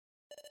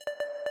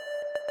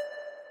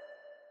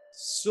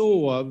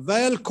Så,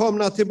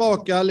 välkomna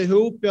tillbaka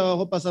allihop. Jag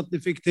hoppas att ni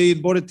fick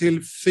tid både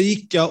till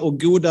fika och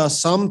goda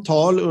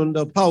samtal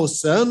under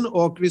pausen.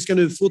 Och vi ska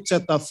nu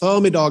fortsätta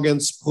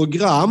förmiddagens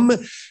program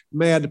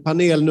med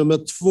panel nummer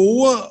 2.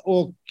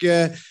 Och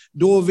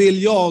då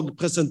vill jag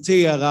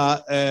presentera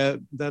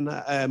den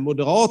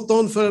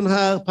moderatorn för den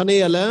här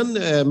panelen.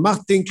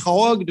 Martin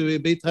Krag, du är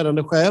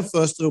biträdande chef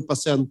för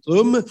Östeuropas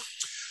centrum.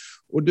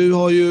 Och du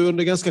har ju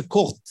under ganska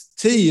kort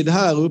tid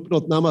här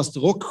uppnått närmast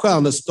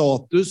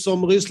rockstjärnestatus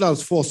som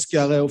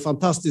Rysslandsforskare och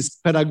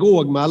fantastisk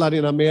pedagog med alla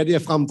dina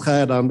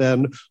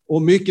medieframträdanden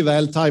och mycket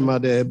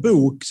vältajmade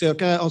bok. Så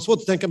jag har svårt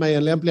att tänka mig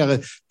en lämpligare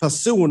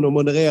person att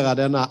moderera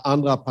denna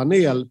andra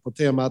panel på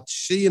temat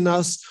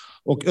Kinas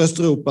och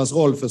Östeuropas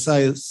roll för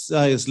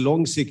Sveriges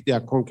långsiktiga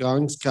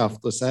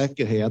konkurrenskraft och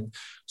säkerhet,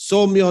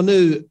 som jag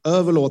nu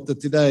överlåter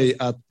till dig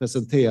att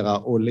presentera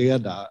och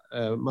leda.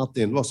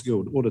 Martin,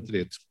 varsågod, ordet är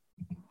ditt.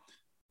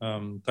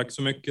 Tack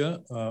så mycket,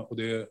 och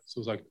det är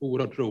som sagt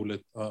oerhört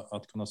roligt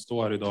att kunna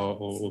stå här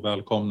idag och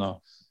välkomna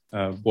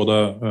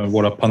både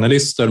våra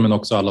panelister men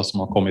också alla som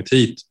har kommit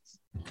hit.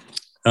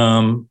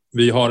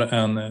 Vi har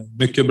en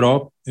mycket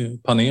bra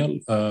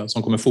panel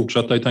som kommer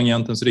fortsätta i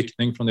tangentens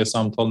riktning från det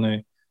samtal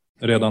ni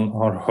redan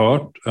har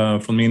hört.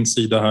 Från min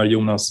sida här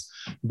Jonas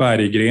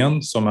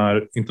Berggren som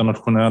är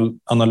internationell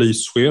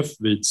analyschef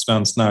vid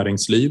Svenskt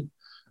Näringsliv.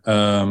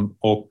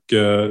 Och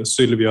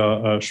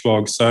Sylvia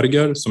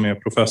Schwagserger som är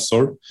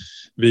professor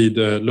vid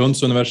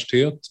Lunds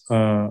universitet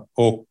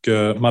och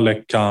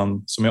Malek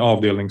Khan som är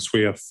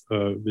avdelningschef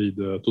vid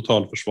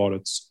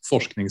Totalförsvarets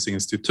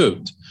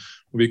forskningsinstitut.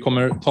 Och vi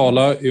kommer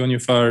tala i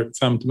ungefär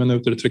 50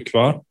 minuter till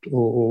kvart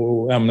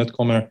och ämnet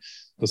kommer,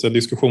 alltså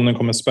diskussionen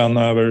kommer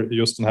spänna över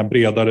just den här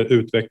bredare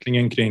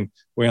utvecklingen kring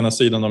å ena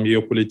sidan de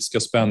geopolitiska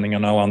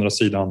spänningarna och å andra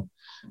sidan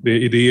det är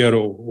idéer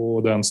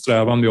och den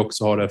strävan vi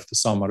också har efter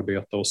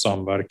samarbete och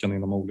samverkan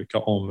inom olika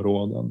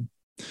områden.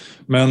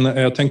 Men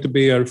jag tänkte be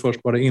er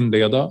först bara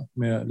inleda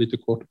med lite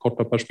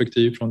korta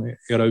perspektiv från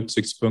era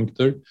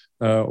utsiktspunkter.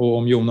 Och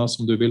om Jonas,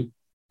 om du vill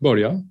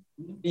börja.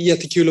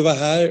 Jättekul att vara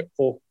här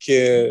och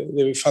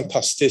det är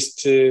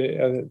fantastiskt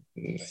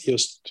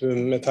just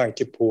med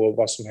tanke på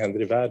vad som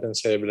händer i världen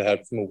så är det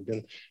här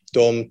förmodligen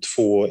de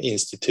 2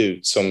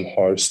 institut som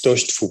har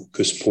störst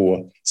fokus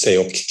på sig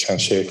och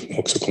kanske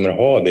också kommer att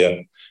ha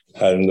det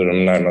här under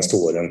de närmaste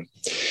åren.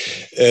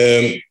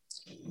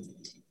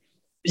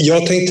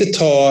 Jag tänkte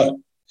ta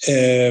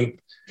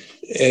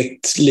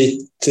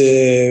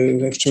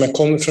eftersom jag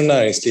kommer från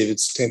näringslivet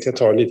så tänkte jag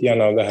ta lite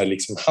grann av det här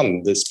liksom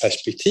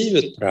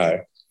handelsperspektivet på det här.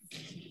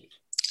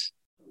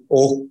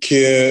 Och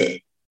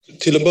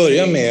till att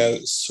börja med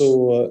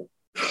så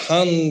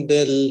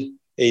handel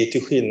är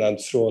till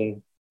skillnad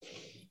från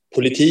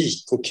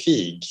politik och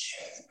krig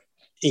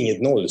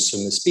inget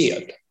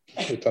nollsummespel,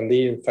 utan det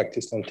är ju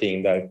faktiskt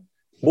någonting där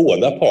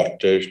båda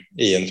parter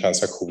i en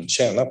transaktion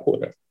tjänar på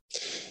det.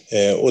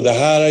 Och det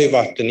här har ju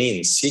varit en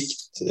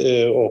insikt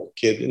och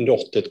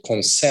rått ett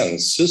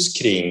konsensus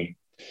kring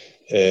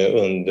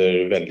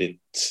under väldigt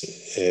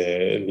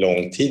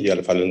lång tid, i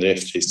alla fall under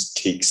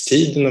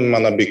efterkrigstiden, och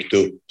man har byggt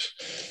upp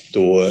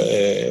då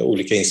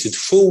olika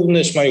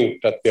institutioner som har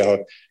gjort att vi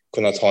har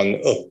kunnat ha en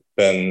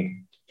öppen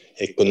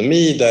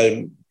ekonomi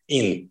där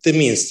inte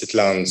minst ett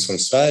land som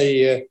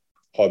Sverige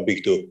har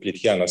byggt upp lite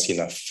grann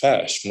sin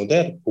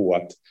affärsmodell på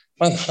att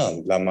man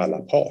handlar med alla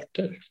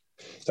parter.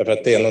 Därför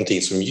att det är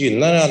någonting som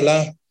gynnar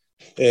alla.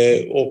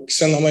 Och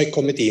sen har man ju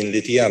kommit in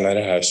lite grann i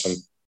det här som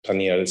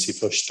planerades i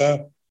första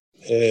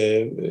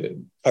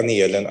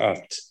panelen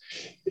att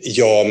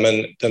ja,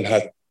 men den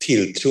här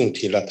tilltron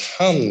till att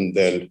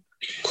handel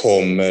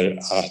kommer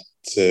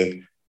att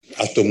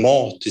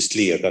automatiskt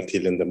leda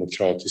till en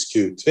demokratisk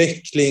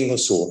utveckling och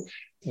så.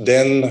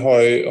 Den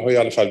har i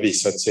alla fall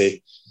visat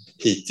sig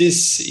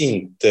hittills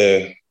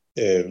inte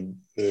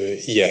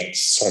gett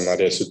sådana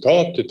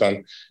resultat, utan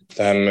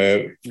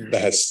det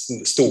här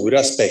stora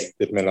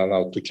aspektet mellan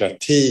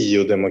autokrati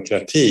och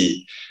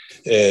demokrati,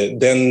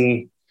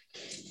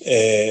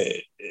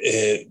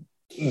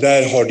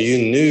 där har det ju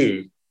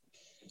nu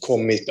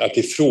kommit att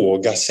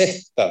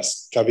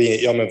ifrågasättas.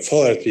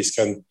 För att vi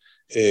ska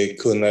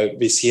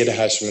vi ser det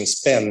här som en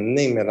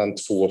spänning mellan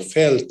 2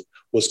 fält,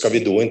 och ska vi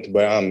då inte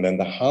börja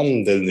använda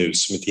handel nu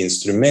som ett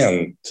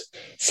instrument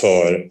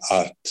för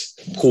att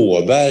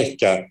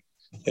påverka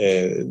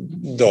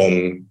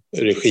de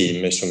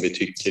regimer som vi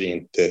tycker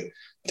inte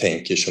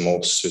tänker som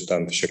oss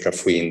utan försöka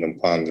få in dem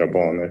på andra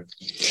banor.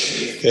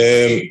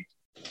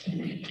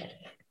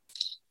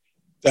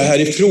 Det här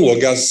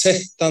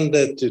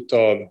ifrågasättandet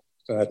utav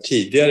den här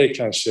tidigare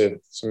kanske,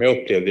 som jag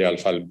upplevde i alla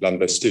fall bland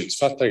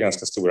beslutsfattare,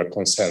 ganska stora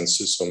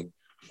konsensus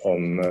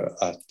om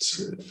att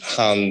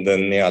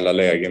handeln i alla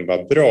lägen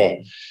var bra.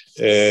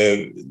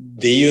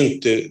 Det är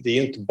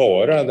ju inte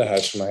bara det här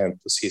som har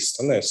hänt på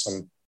sistone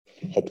som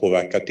har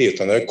påverkat det,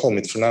 utan det har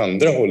kommit från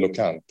andra håll och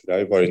kanter. Det har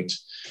ju varit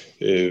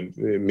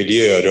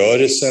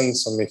miljörörelsen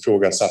som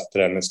ifrågasatte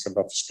det här, men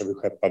varför ska vi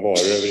skeppa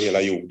varor över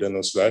hela jorden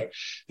och sådär.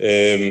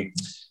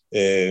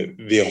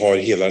 Vi har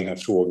hela den här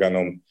frågan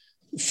om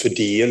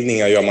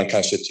fördelningar. Ja, man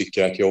kanske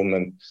tycker att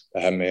men det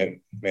här med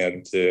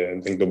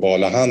den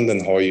globala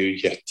handeln har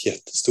ju gett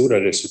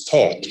jättestora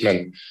resultat,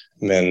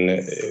 men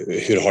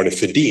hur har det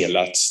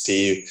fördelats? Det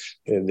är ju,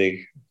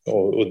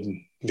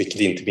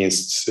 vilket inte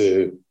minst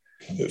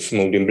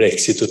förmodligen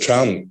Brexit och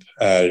Trump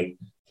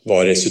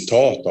var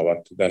resultat av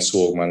att där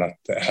såg man att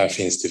här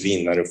finns det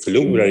vinnare och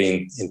förlorare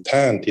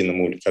internt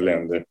inom olika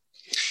länder.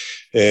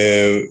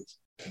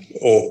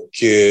 Och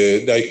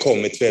det har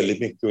kommit väldigt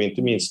mycket, och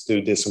inte minst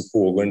det som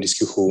pågår en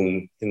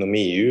diskussion inom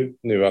EU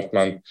nu, att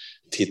man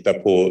tittar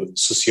på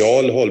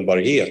social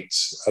hållbarhet.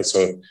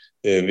 Alltså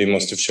vi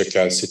måste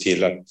försöka se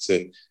till att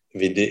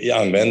vi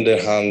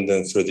använder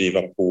handeln för att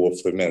driva på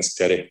för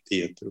mänskliga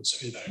rättigheter och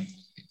så vidare.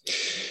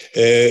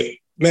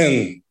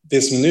 Men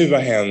det som nu har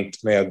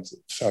hänt med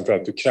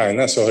framförallt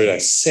Ukraina, så har det här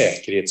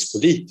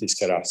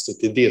säkerhetspolitiska rastet,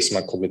 det är det som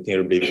har kommit ner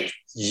och blivit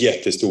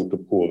jättestort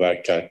och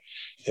påverkar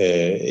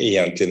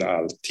egentligen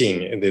allting.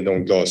 Det är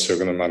de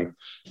glasögonen man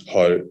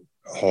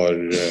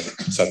har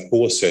satt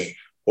på sig.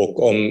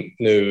 Och om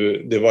nu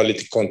det var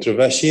lite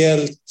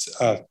kontroversiellt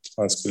att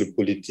man skulle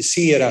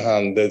politisera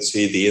handel, så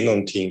är det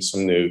någonting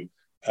som nu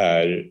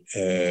är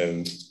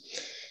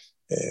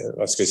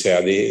vad ska jag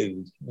säga,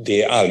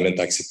 det är allmänt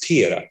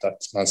accepterat att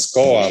man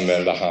ska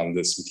använda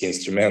handel som ett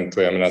instrument,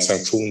 och jag menar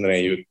sanktioner är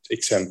ju ett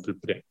exempel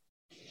på det.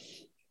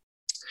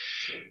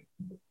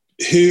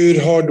 Hur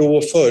har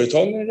då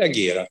företagen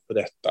reagerat på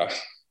detta?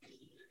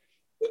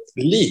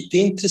 Lite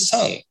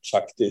intressant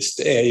faktiskt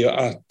är ju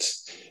att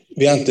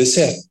vi har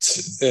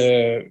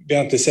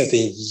inte sett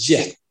en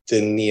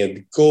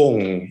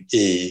jättenedgång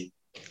i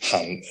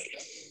handel.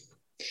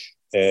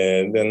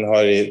 Den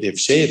har i och för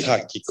sig ett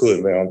hack i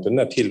kurvan. Jag har inte den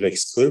där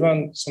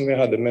tillväxtkurvan som vi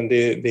hade, men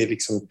det är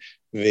liksom,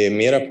 vi är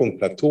mera på en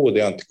platå.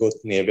 Det har inte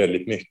gått ner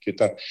väldigt mycket.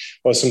 Utan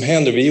vad som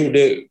händer, vi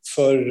gjorde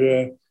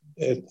för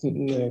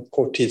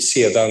kort tid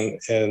sedan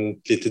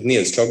ett litet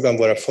nedslag bland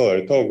våra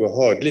företag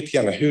och hörde lite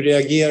grann hur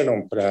reagerar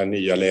de på det här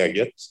nya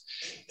läget.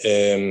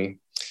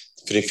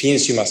 För det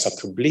finns ju massa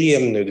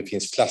problem nu. Det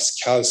finns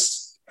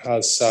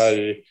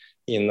flaskhalsar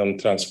inom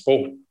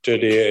transporter,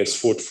 det är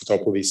svårt att få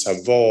tag på vissa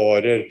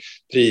varor,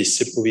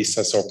 priser på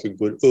vissa saker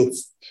går upp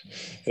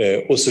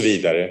och så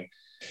vidare.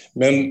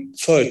 Men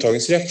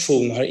företagens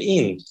reaktion har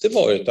inte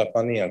varit att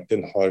man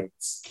egentligen har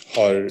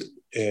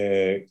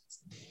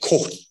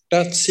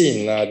kortat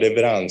sina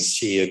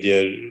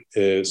leveranskedjor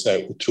så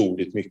här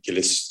otroligt mycket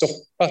eller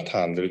stoppat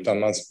handel,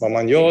 utan vad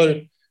man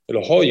gör,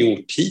 eller har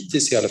gjort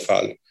hittills i alla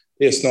fall,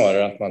 det är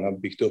snarare att man har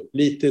byggt upp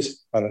lite,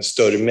 man har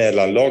större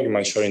mellanlager,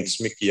 man kör inte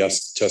så mycket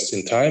just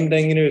in time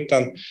längre,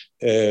 utan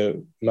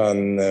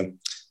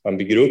man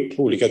bygger upp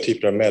olika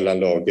typer av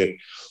mellanlager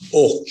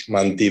och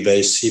man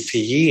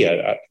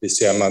diversifierar, det vill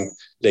säga man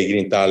lägger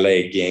inte alla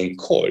ägg i en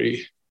korg,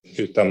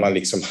 utan man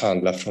liksom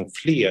handlar från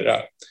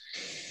flera.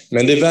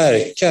 Men det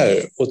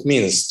verkar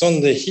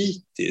åtminstone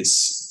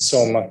hittills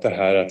som att det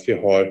här att vi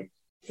har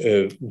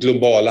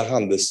globala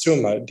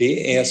handelsströmmar,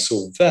 det är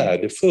så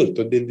värdefullt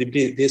och det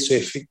är så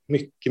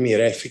mycket mer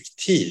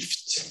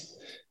effektivt.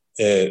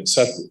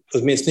 Så att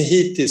åtminstone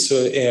hittills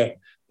så är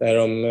det här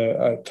om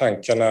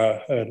tankarna,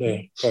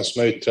 eller de som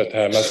har yttrat det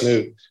här med att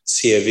nu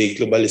ser vi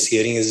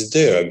globaliseringens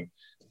död.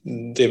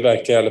 Det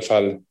verkar i alla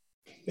fall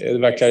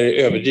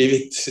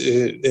överdrivet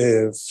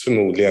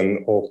förmodligen,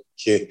 och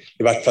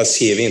i vart fall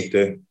ser vi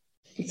inte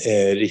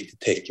riktigt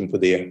tecken på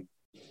det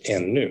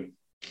ännu.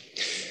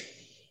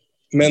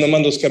 Men om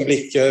man då ska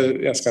blicka,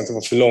 jag ska inte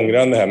vara för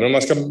långrandig här, men om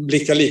man ska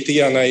blicka lite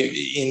grann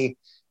in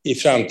i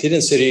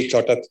framtiden, så är det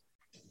klart att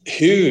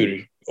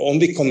om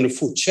vi kommer att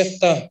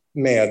fortsätta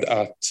med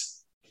att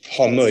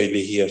ha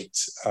möjlighet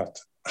att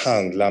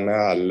handla med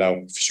alla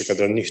och försöka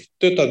dra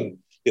nytta av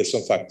det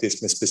som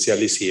faktiskt med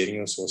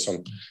specialisering och så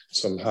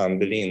som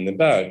handel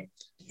innebär,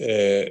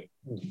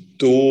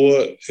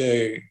 då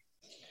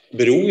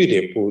beror ju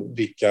det på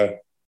vilka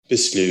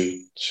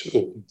beslut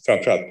och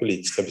framförallt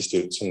politiska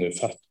beslut som nu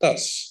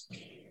fattas.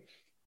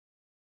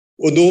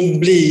 Och då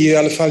blir i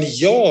alla fall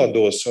jag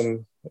då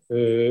som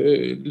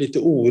lite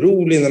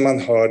orolig när man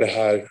hör det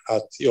här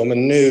att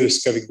men nu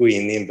ska vi gå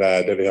in i en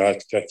värld där vi har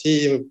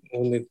autokrati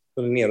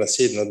på den ena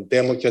sidan och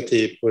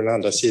demokrati på den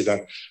andra sidan,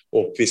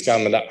 och vi ska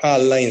använda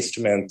alla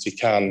instrument vi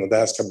kan, och det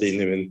här ska bli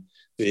nu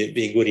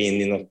vi går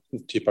in i någon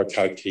typ av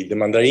kallt krig där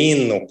man drar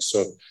in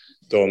också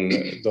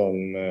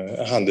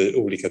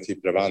olika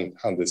typer av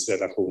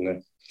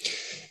handelsrelationer.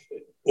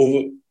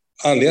 Och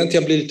anledningen till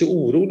att jag blir lite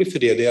orolig för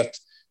det är att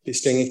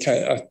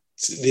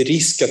det är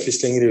risk att vi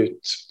slänger ut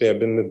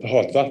bebisen med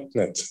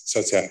badvattnet, så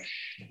att säga.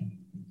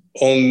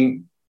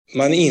 Om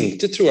man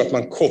inte tror att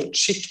man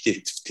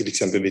kortsiktigt, till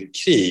exempel vid ett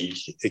krig,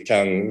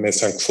 med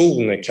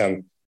sanktioner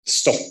kan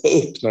stoppa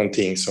upp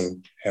någonting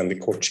som händer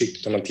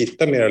kortsiktigt. Om man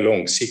tittar mer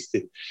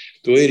långsiktigt,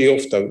 då är det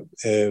ofta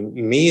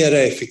mer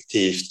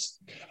effektivt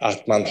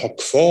att man har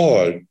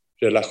kvar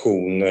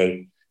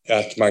relationer,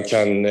 att man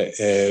kan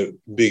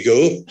bygga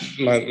upp,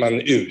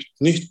 man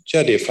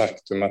utnyttjar det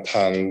faktum att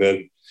handel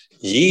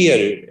ger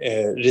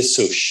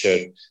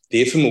resurser.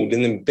 Det är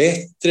förmodligen en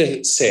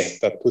bättre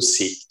sätt att på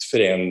sikt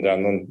förändra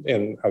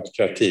en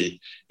autokrati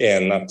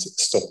än att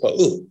stoppa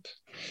upp.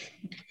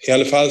 I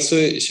alla fall så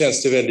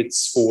känns det väldigt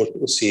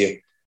svårt att se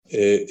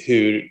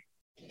hur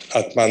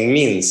att man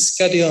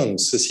minskar det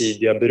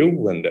ömsesidiga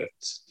beroendet,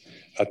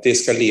 att det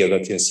ska leda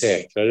till en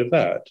säkrare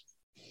värld.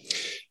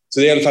 Så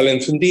det är i alla fall en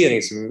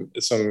fundering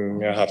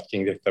som jag har haft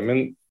kring detta. Men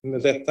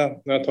med detta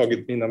har jag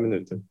tagit mina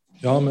minuter.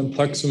 Ja, men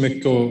tack så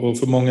mycket och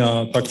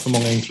tack för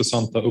många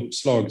intressanta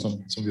uppslag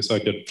som vi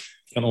säkert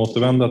kan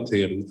återvända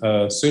till.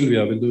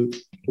 Sylvia, vill du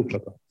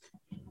fortsätta?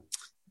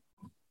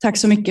 Tack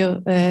så mycket.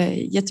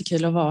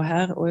 Jättekul att vara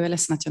här och jag är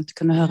ledsen att jag inte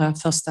kunde höra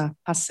första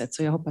passet,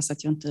 så jag hoppas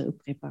att jag inte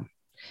upprepar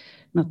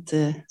något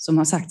som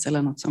har sagts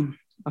eller något som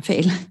var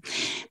fel.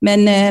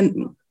 Men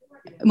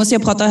måste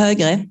jag prata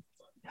högre?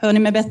 Hör ni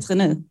mig bättre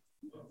nu?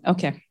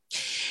 Okej.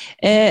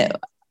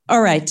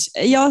 All right.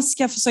 Jag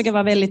ska försöka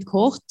vara väldigt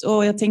kort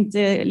och jag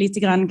tänkte lite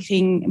grann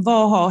kring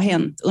vad har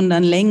hänt under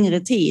en längre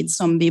tid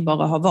som vi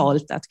bara har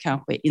valt att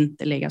kanske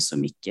inte lägga så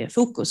mycket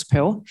fokus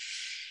på.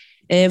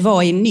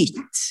 Vad är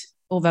nytt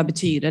och vad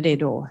betyder det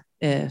då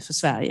för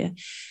Sverige?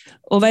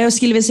 Och vad jag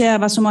skulle vilja säga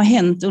vad som har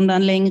hänt under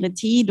en längre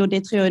tid, och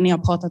det tror jag ni har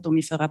pratat om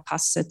i förra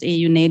passet, är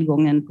ju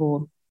nedgången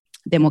på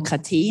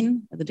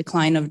demokratin, the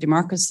decline of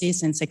democracy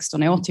sedan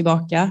 16 år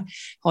tillbaka,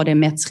 har det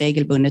mätts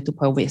regelbundet och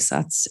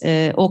påvisats,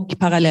 och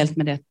parallellt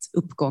med det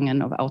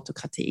uppgången av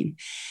autokratin.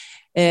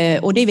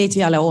 Och det vet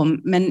vi alla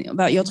om, men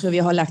jag tror vi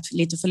har lagt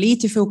lite för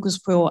lite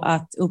fokus på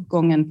att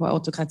uppgången på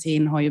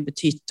autokratin har ju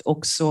betytt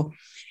också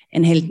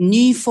en helt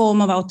ny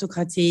form av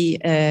autokrati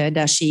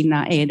där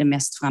Kina är det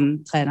mest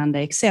framträdande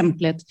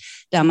exemplet,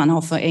 där man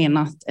har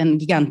förenat en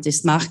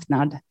gigantisk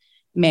marknad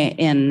med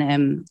en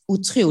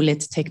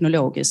otroligt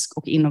teknologisk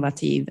och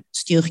innovativ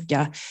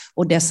styrka,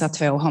 och dessa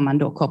två har man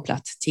då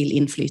kopplat till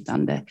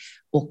inflytande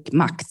och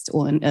makt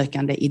och en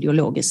ökande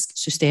ideologisk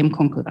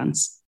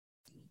systemkonkurrens.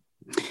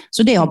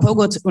 Så det har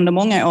pågått under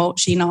många år.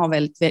 Kina har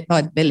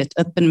varit väldigt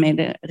öppen med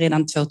det.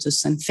 Redan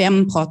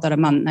 2005 pratade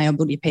man, när jag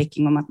bodde i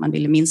Peking, om att man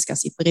ville minska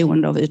sitt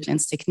beroende av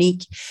utländsk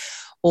teknik.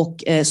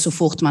 Och så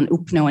fort man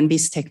uppnår en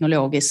viss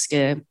teknologisk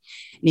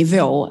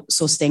nivå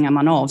så stänger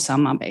man av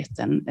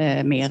samarbeten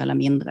mer eller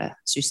mindre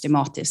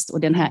systematiskt. Och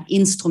den här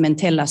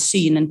instrumentella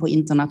synen på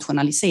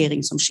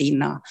internationalisering som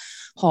Kina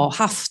har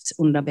haft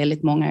under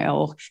väldigt många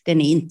år,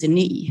 den är inte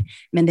ny.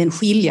 Men den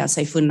skiljer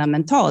sig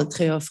fundamentalt,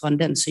 tror jag, från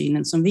den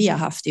synen som vi har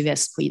haft i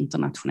väst på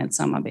internationellt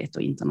samarbete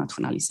och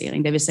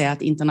internationalisering. Det vill säga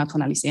att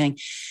internationalisering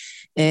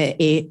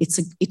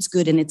it's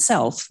good in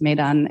itself,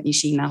 medan i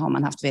Kina har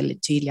man haft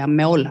väldigt tydliga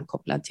mål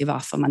kopplade till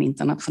varför man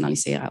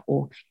internationaliserar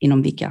och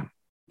inom vilka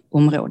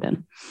områden.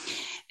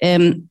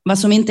 Vad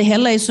som inte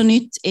heller är så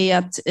nytt är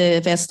att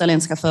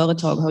västerländska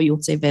företag har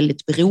gjort sig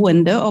väldigt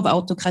beroende av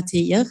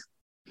autokratier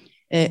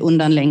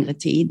under en längre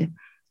tid.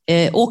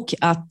 Och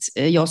att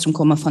jag som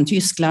kommer från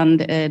Tyskland,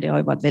 det har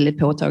ju varit väldigt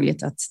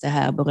påtagligt att det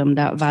här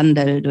berömda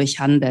Wandel durch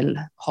Handel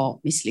har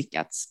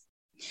misslyckats.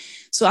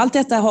 Så allt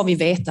detta har vi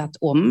vetat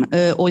om,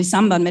 och i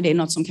samband med det,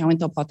 något som kanske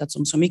inte har pratats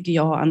om så mycket,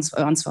 jag har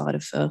ansvarade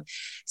för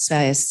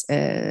Sveriges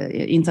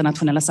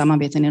internationella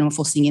samarbeten inom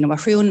forskning och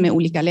innovation med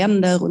olika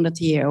länder under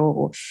 10 år,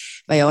 och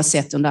vad jag har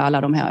sett under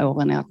alla de här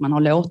åren är att man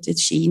har låtit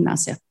Kina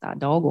sätta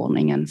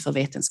dagordningen för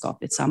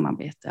vetenskapligt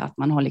samarbete, att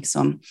man har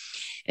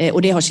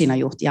och det har Kina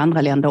gjort i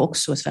andra länder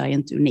också, Sverige är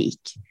inte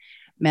unik.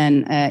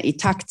 Men i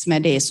takt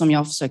med det som jag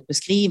har försökt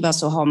beskriva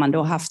så har man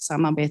då haft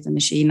samarbeten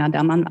med Kina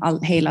där man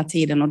hela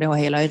tiden, och det har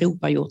hela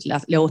Europa gjort,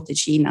 låtit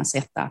Kina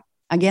sätta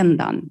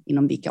agendan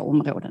inom vilka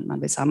områden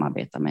man vill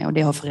samarbeta med, och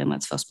det har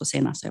förändrats först på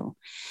senaste år.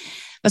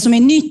 Vad som är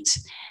nytt,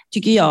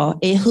 tycker jag,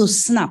 är hur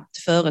snabbt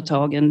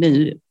företagen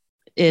nu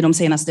de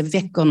senaste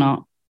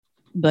veckorna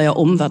börjar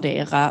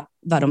omvärdera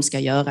vad de ska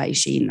göra i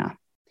Kina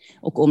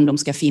och om de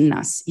ska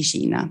finnas i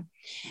Kina.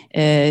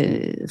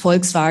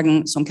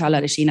 Volkswagen, som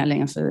kallade Kina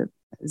länge för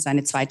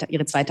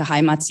ihre zweite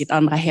Heimat, sitt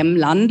andra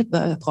hemland,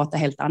 börjar prata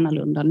helt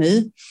annorlunda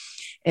nu.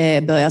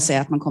 Börjar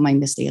säga att man kommer att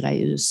investera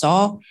i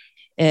USA.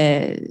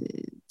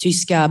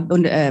 Tyska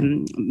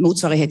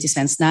motsvarighet till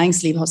Svenskt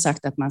Näringsliv har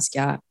sagt att man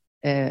ska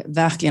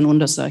verkligen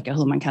undersöka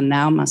hur man kan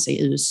närma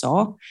sig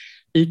USA.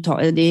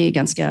 Det är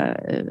ganska,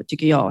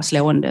 tycker jag,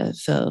 slående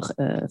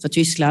för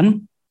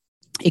Tyskland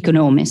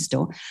ekonomiskt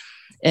då.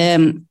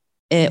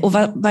 Och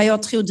vad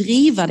jag tror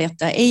driver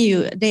detta är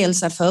ju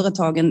dels att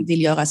företagen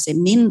vill göra sig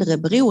mindre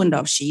beroende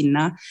av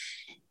Kina.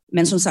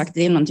 Men som sagt,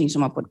 det är någonting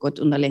som har pågått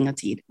under längre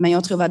tid. Men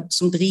jag tror vad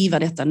som driver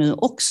detta nu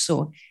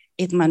också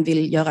är att man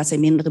vill göra sig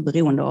mindre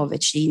beroende av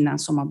ett Kina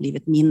som har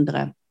blivit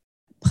mindre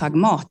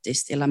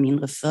pragmatiskt eller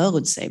mindre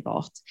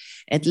förutsägbart.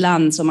 Ett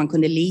land som man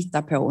kunde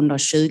lita på under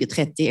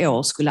 20-30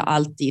 år skulle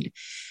alltid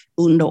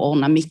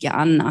underordna mycket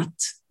annat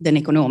den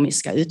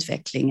ekonomiska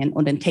utvecklingen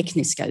och den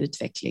tekniska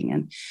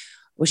utvecklingen.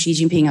 Och Xi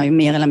Jinping har ju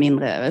mer eller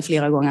mindre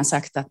flera gånger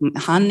sagt att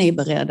han är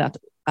beredd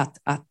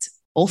att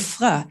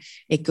offra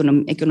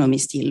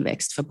ekonomisk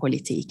tillväxt för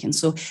politiken.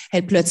 Så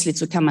helt plötsligt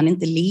så kan man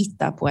inte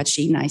lita på att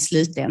Kina i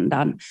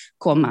slutändan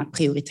kommer att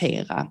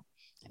prioritera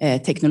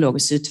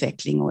teknologisk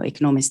utveckling och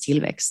ekonomisk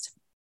tillväxt.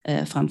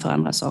 framför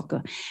andra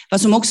saker.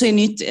 Vad som också är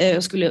nytt,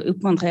 jag skulle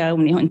uppmuntra er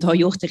om ni inte har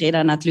gjort det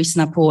redan, att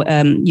lyssna på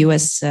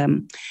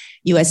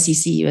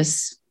USCC,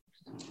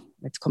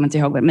 jag kommer inte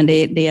ihåg, men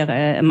det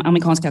är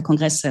amerikanska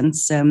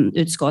kongressens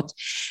utskott,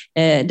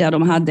 där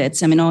de hade ett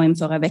seminarium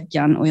förra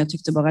veckan, och jag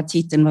tyckte bara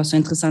titeln var så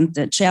intressant.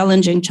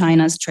 Challenging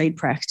China's trade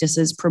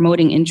practices,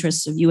 promoting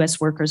interests of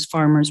US workers,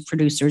 farmers,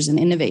 producers and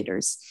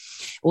innovators.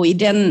 Och i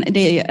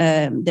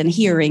den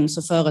hearing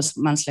så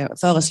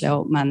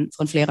föreslår man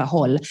från flera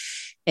håll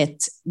ett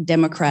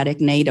democratic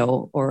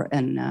NATO och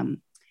en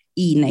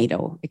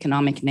e-NATO,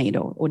 economic NATO.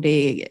 Och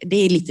det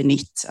är lite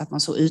nytt att man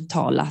så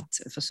uttalat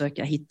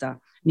försöker hitta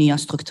nya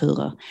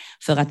strukturer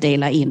för att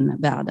dela in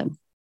världen.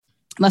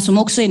 Vad som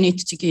också är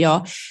nytt tycker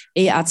jag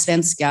är att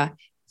svenska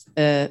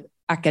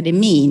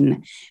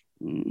akademin,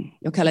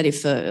 jag kallar det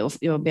för,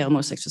 jag ber om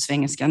ursäkt för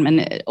svengelskan,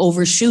 men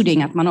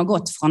overshooting, att man har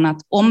gått från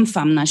att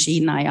omfamna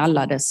Kina i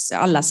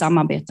alla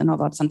samarbeten har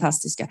varit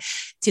fantastiska,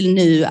 till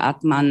nu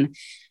att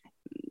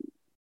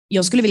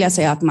jag skulle vilja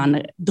säga att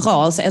man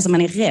drar sig, alltså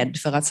man är rädd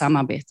för att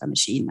samarbeta med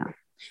Kina.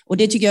 Och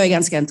det tycker jag är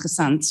ganska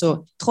intressant.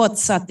 Så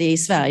trots att det i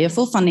Sverige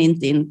fortfarande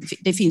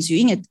det finns ju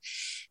inget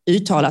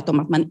uttalat om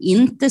att man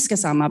inte ska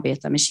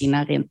samarbeta med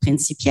Kina rent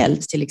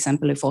principiellt, till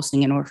exempel i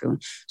forskning och innovation,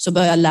 så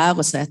börjar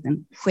lärosäten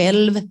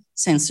själv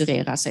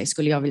censurera sig,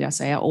 skulle jag vilja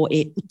säga, och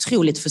är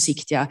otroligt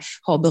försiktiga,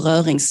 har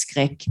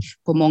beröringsskräck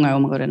på många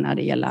områden när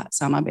det gäller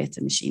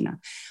samarbete med Kina.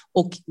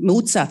 Och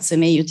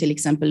motsatsen är ju till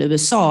exempel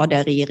USA,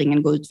 där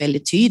regeringen går ut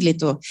väldigt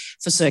tydligt och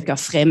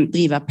försöker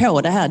driva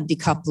på det här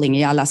decoupling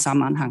i alla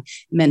sammanhang.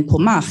 Men på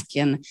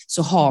marken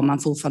så har man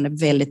fortfarande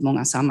väldigt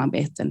många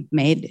samarbeten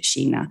med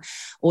Kina.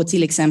 Och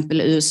till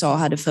exempel USA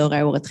hade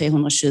förra året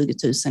 320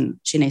 000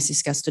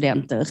 kinesiska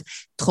studenter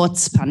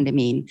trots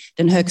pandemin.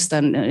 Den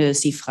högsta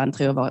siffran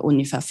tror jag var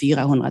ungefär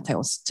 400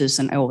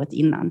 000 året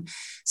innan.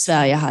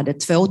 Sverige hade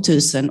 2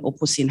 000 och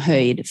på sin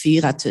höjd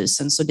 4 000,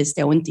 så det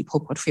står inte i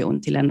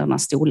proportion till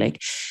ländernas storlek.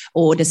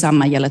 Och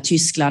detsamma gäller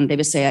Tyskland, det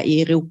vill säga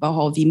i Europa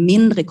har vi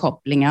mindre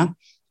kopplingar,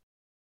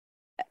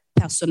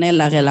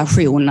 personella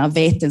relationer,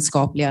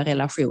 vetenskapliga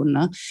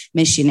relationer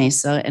med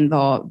kineser än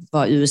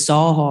vad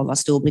USA har, vad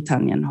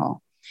Storbritannien har.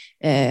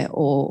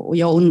 Och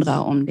jag undrar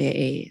om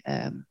det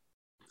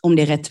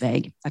är rätt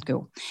väg att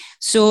gå.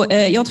 Så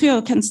jag tror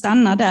jag kan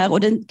stanna där. Och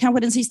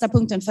kanske den sista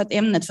punkten, för att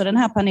ämnet för den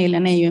här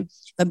panelen är ju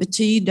vad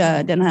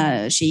betyder den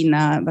här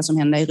Kina, vad som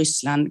händer i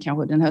Ryssland,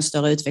 kanske den här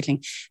större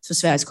utveckling för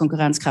Sveriges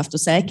konkurrenskraft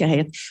och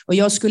säkerhet. Och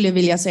jag skulle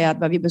vilja säga att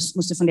vad vi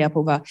måste fundera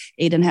på vad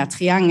är den här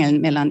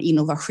triangeln mellan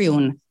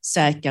innovation,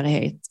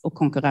 säkerhet och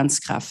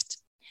konkurrenskraft.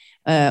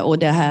 Och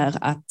det här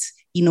att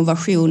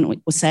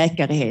innovation och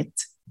säkerhet,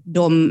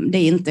 det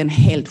är inte en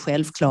helt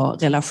självklar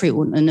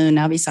relation. Och nu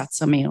när vi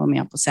satsar mer och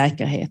mer på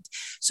säkerhet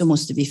så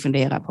måste vi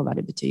fundera på vad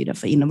det betyder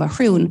för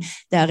innovation.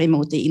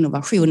 Däremot är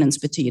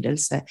innovationens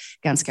betydelse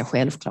ganska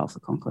självklar för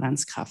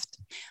konkurrenskraft.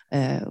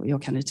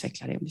 Jag kan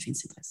utveckla det om det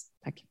finns intresse.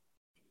 Tack.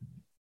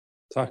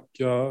 Tack.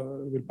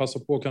 Jag vill passa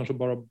på kanske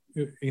bara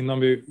innan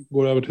vi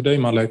går över till dig,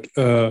 Malek,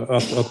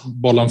 att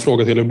bolla en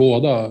fråga till er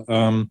båda.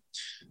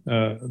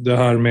 Det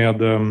här med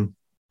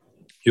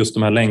just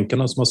de här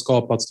länkarna som har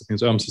skapats, det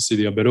finns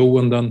ömsesidiga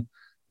beroenden.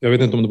 Jag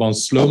vet inte om det var en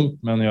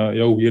slump, men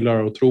jag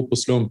ogillar att tro på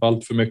slump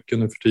allt för mycket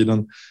nu för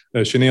tiden.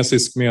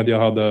 Kinesisk media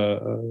hade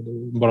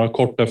bara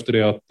kort efter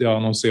det att det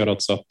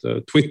annonserats att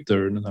Twitter,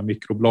 den här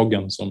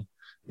mikrobloggen som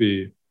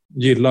vi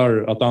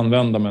gillar att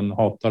använda men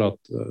hatar att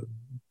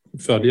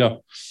följa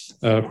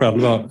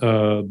själva,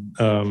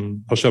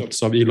 har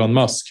köpts av Elon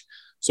Musk.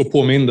 Så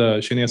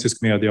påminde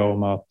kinesisk media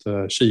om att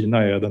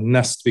Kina är den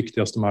näst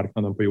viktigaste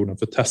marknaden på jorden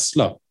för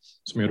Tesla,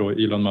 som är då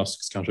Elon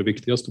Musks kanske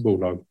viktigaste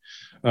bolag.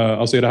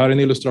 Alltså är det här en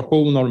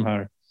illustration av de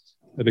här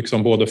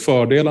liksom både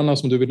fördelarna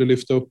som du ville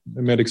lyfta upp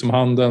med liksom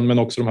handeln, men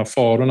också de här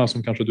farorna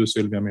som kanske du,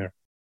 Sylvia, mer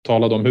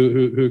talade om.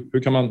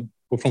 Hur kan man,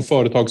 och från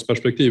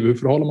företagsperspektiv, hur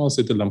förhåller man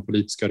sig till den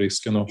politiska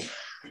risken?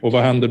 Och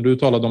vad händer? Du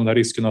talade om den här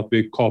risken att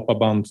vi kapar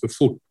band för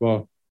fort.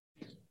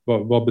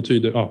 Vad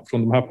betyder,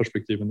 från de här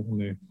perspektiven, om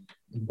ni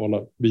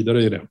bollar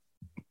vidare i det?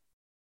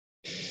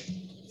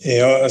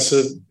 Ja, alltså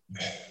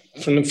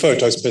från en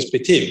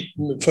företagsperspektiv,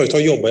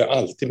 företag jobbar ju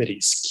alltid med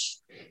risk.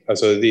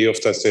 Alltså det är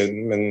oftast,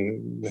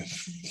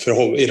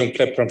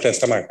 på de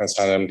flesta marknader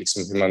så handlar det om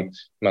liksom hur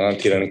man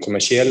hanterar den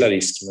kommersiella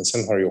risken, men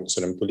sen har du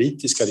också den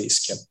politiska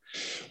risken.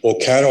 Och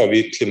här har vi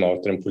ett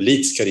klimat där den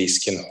politiska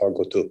risken har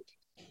gått upp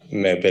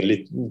med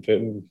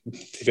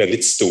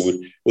väldigt stor,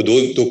 och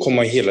då kommer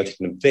man hela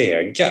tiden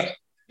väga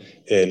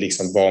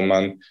liksom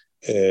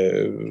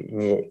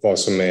vad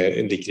som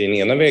ligger i den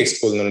ena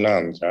vägskålen och den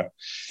andra.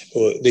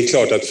 Och det är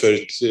klart att för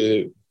ett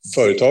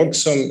företag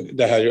som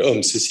det här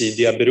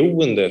ömsesidiga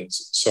beroendet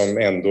som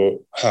ändå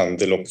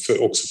handel och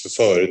också för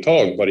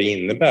företag, vad det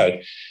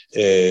innebär,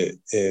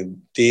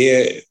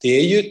 det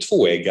är ju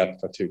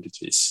tvåeggat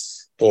naturligtvis.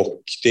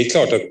 Och det är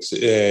klart att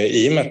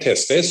i och med att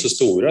Tesla är så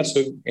stora så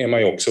är man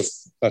ju också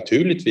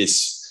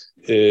naturligtvis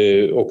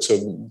också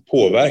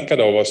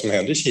påverkad av vad som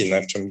händer i Kina,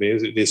 eftersom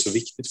det är så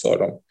viktigt för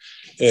dem.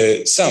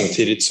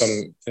 Samtidigt som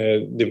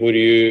det vore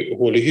ju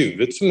hål i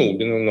huvudet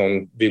förmodligen om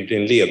någon vill bli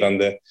en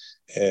ledande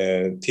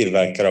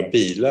tillverkare av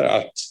bilar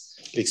att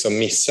liksom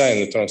missa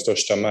en av de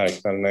största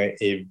marknaderna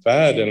i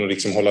världen och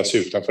liksom hålla sig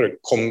utanför.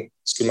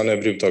 Skulle man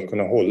överhuvudtaget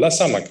kunna hålla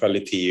samma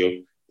kvalitet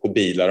på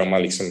bilar om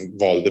man liksom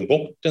valde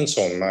bort en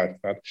sån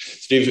marknad?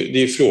 Så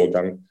det är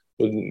frågan.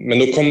 Men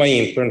då kommer man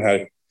in på den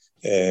här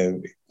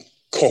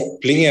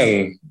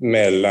kopplingen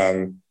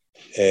mellan,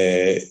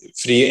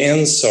 för det är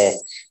en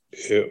sak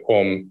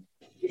om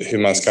hur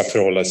man ska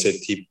förhålla sig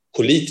till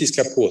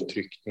politiska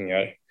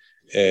påtryckningar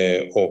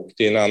och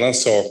det är en annan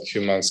sak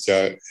hur man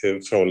ska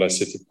förhålla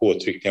sig till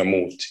påtryckningar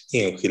mot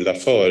enskilda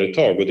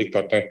företag. Och det är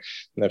klart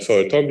när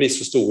företag blir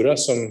så stora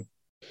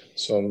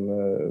som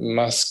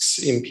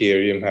Musks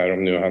imperium här,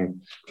 om nu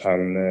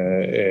han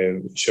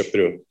köper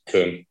upp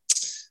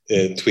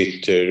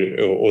Twitter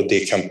och det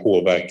kan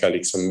påverka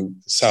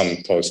liksom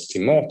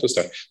samtalsklimat och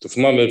så där, då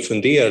får man väl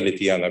fundera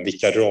lite grann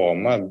vilka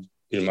ramar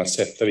vill man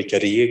sätta, vilka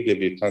regler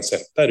vill man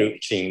sätta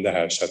kring det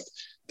här så att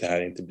det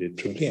här inte blir ett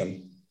problem.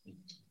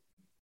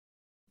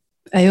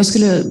 Jag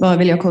skulle bara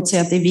vilja kort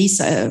säga att det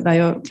visar, vad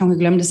jag kanske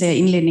glömde säga i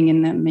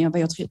inledningen, men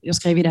vad jag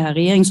skrev i det här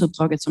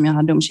regeringsuppdraget som jag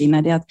hade om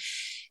Kina, det är att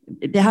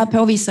det här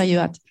påvisar ju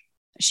att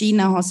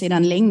Kina har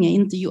sedan länge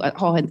inte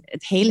har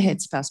ett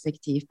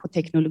helhetsperspektiv på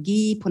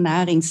teknologi, på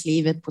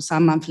näringslivet, på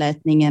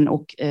sammanflätningen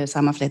och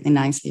sammanflätning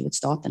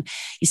näringslivet-staten.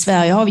 I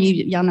Sverige har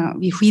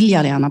vi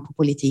skiljer gärna på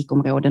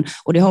politikområden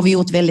och det har vi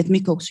gjort väldigt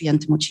mycket också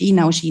gentemot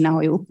Kina och Kina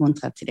har ju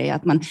uppmuntrat till det.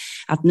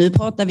 Att nu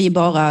pratar vi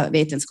bara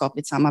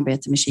vetenskapligt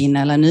samarbete med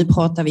Kina eller nu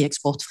pratar vi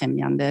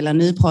exportfrämjande eller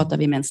nu pratar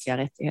vi mänskliga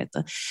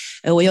rättigheter.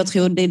 Och jag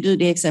tror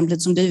det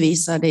exemplet som du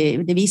visar,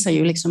 det visar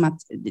ju liksom att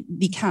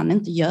vi kan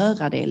inte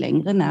göra det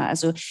längre.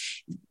 Alltså,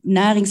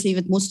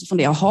 näringslivet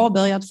måste har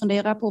börjat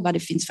fundera på vad det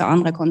finns för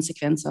andra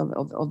konsekvenser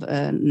av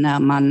när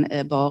man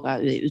bara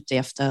är ute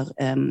efter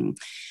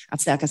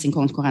att stärka sin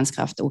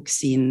konkurrenskraft och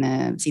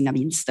sina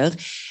vinster.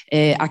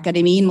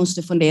 Akademin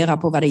måste fundera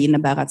på vad det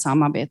innebär att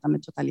samarbeta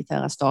med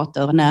totalitära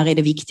stater. När är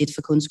det viktigt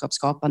för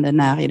kunskapsskapande?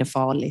 När är det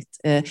farligt?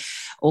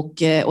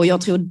 Och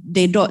jag tror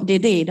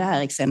det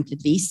här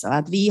exemplet visar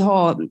att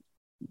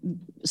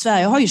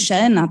Sverige har ju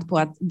tjänat på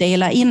att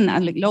dela in,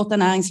 låta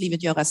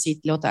näringslivet göra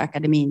sitt, låta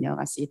akademin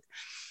göra sitt.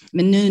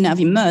 Men nu när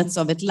vi möts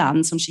av ett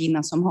land som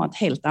Kina som har ett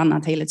helt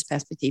annat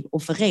helhetsperspektiv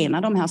och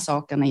förenar de här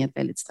sakerna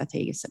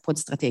på ett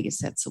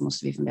strategiskt sätt så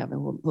måste vi fundera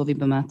på hur vi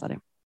bemöter det.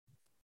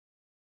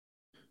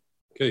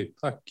 Okej,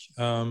 tack.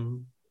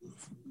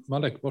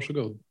 Malek,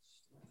 varsågod.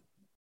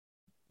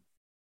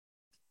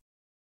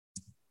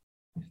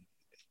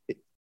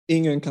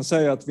 Ingen kan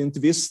säga att vi inte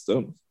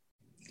visste.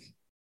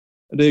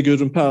 Det är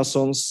Gudrun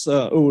Perssons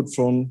ord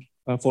från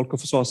Folk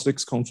och Försvars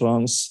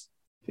rikskonferens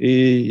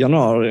i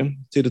januari,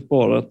 tidigt på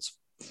året.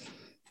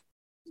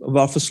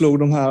 Varför slog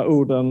de här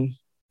orden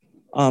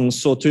an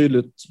så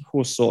tydligt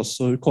hos oss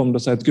och hur kom det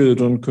sig att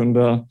Gudrun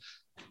kunde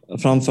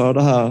framföra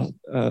det här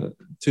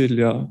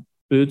tydliga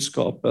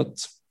budskapet?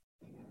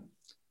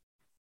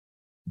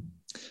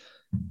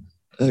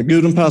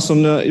 Gudrun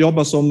Persson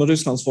jobbar som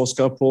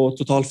Rysslandsforskare på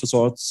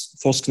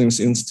Totalförsvarets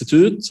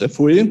forskningsinstitut,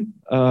 FOI,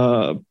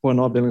 på en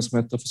avdelning som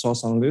heter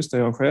försvarsanalys, där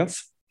jag är chef.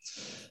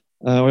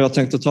 Och jag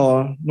tänkte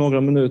ta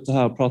några minuter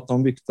här och prata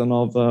om vikten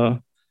av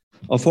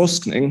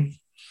forskning.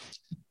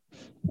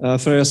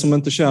 För er som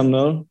inte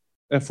känner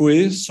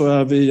FOI så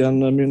är vi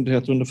en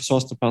myndighet under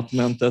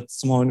Försvarsdepartementet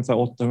som har ungefär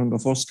 800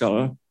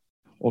 forskare.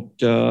 Och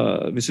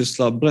vi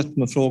sysslar brett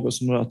med frågor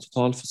som rör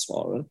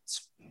totalförsvaret.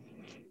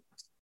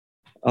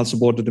 Alltså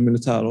både det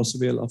militära och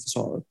civila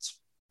försvaret.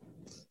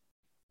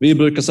 Vi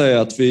brukar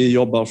säga att vi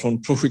jobbar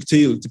från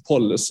projektil till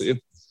policy.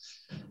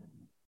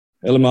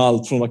 Eller med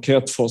allt från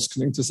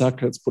raketforskning till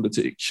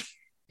säkerhetspolitik.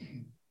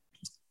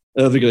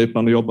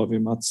 Övergripande jobbar vi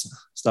med att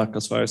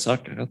stärka Sveriges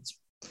säkerhet.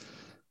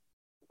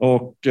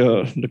 Och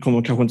det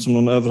kommer kanske inte som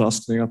någon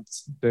överraskning att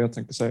det jag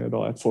tänker säga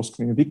idag är att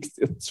forskning är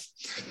viktigt.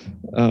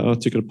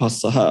 Jag tycker det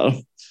passar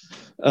här.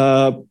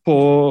 På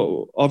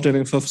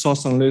avdelningen för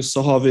försvarsanalys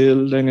så har vi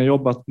länge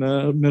jobbat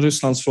med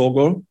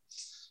Rysslandsfrågor.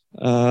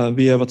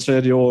 Vi ger var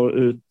tredje år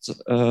ut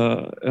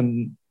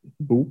en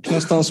bok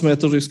nästan som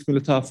heter Rysk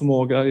militär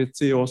förmåga i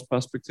 10 års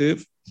perspektiv.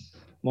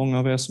 Många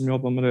av er som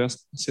jobbar med det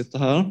sitter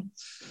här.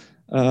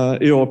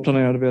 I år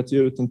planerade vi att ge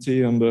ut den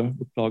 10:e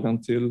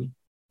upplagan till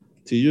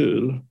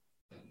jul.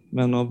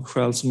 Men av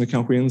skäl som ni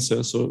kanske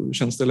inser så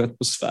känns det lätt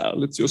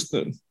besvärligt just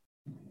nu.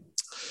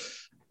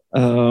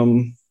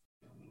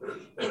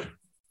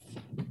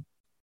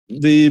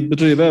 Vi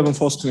bedriver även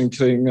forskning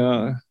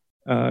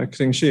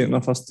kring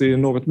Kina fast i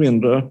något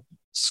mindre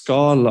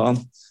skala.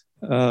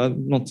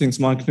 Någonting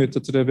som anknyter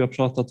till det vi har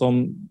pratat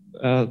om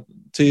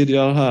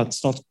tidigare här.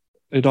 Snart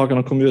i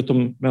dagarna kommer vi ut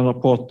med en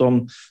rapport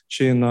om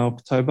Kina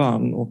och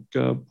Taiwan och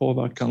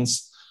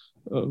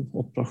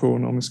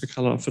påverkansoperationer, om vi ska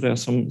kalla det för det,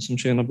 som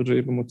Kina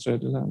bedriver mot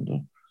tredje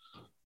länder.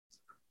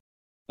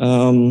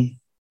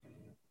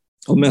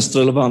 Och mest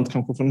relevant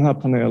kanske för den här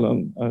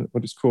panelen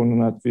och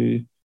diskussionen är att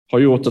vi har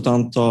gjort ett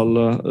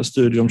antal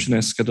studier om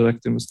kinesiska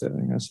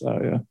direktinvesteringar i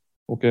Sverige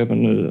och även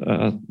nu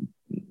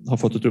har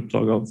fått ett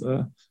uppdrag av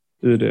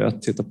UD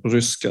att titta på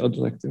ryska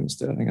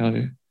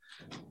direktinvesteringar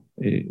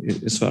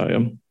i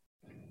Sverige.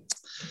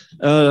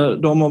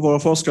 De av våra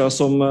forskare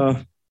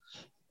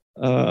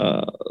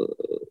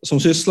som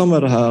sysslar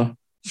med det här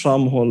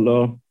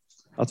framhåller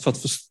att för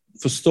att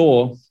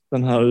förstå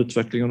den här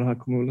utvecklingen, den här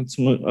kommer inte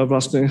som en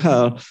överraskning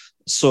här,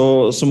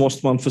 så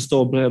måste man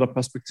förstå breda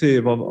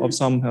perspektiv av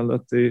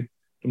samhället i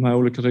de här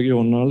olika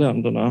regionerna och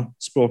länderna,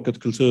 språket,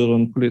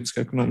 kulturen,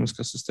 politiska,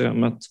 ekonomiska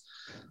systemet,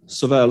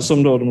 såväl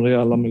som då de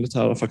reella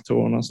militära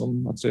faktorerna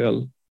som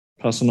materiell,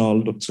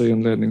 personal,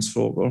 doktrin,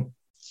 ledningsfrågor.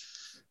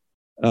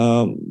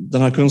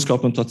 Den här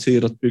kunskapen tar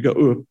tid att bygga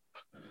upp,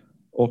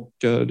 och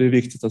det är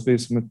viktigt att vi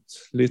som ett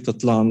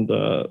litet land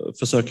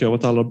försöker göra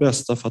vårt allra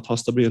bästa för att ha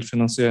stabil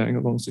finansiering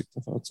och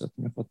långsiktiga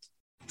förutsättningar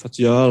för att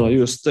göra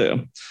just det.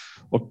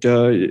 Och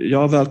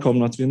jag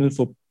välkomnar att vi nu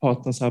får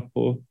partners här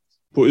på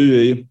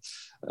UI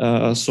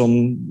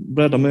som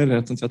breddar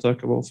möjligheten till att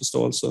öka vår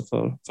förståelse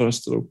för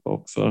Östeuropa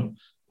och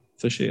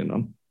för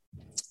Kina.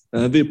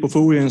 Vi på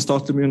FOI är en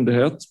statlig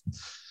myndighet.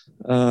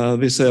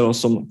 Vi ser oss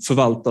som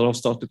förvaltare av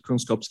statligt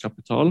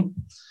kunskapskapital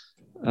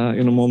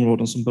inom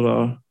områden som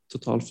berör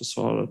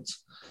totalförsvaret.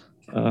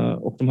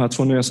 Och de här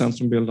 2 nya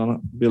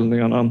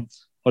centrumbildningarna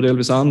har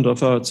delvis andra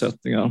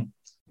förutsättningar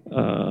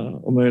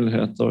och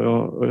möjligheter.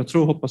 Och jag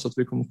tror och hoppas att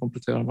vi kommer att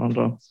komplettera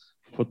varandra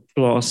på ett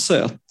bra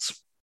sätt.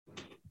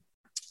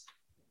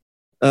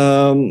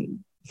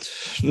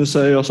 Nu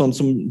säger jag sånt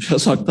som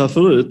jag sagt här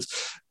förut.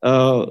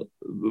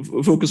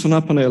 Fokus för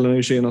den här panelen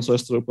är Kinas och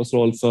Östeuropas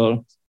roll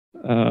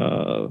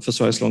för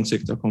Sveriges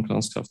långsiktiga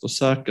konkurrenskraft och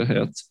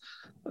säkerhet.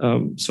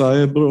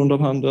 Sverige är beroende av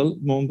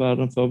handel med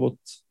omvärlden för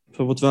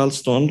vårt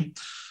välstånd.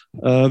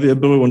 Vi är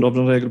beroende av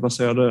den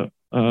regelbaserade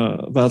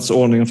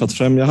världsordningen för att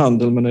främja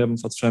handel, men även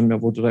för att främja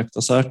vår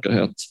direkta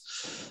säkerhet.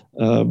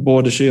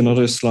 Både Kina och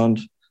Ryssland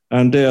är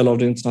en del av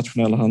det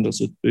internationella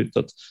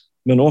handelsutbytet,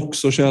 men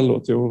också källor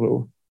till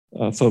oro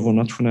för vår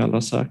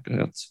nationella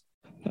säkerhet.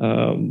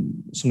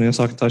 Som ni har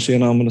sagt här,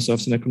 Kina använder sig av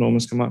sin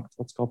ekonomiska makt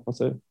för att skapa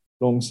sig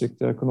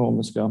långsiktiga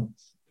ekonomiska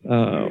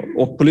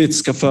och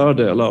politiska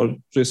fördelar.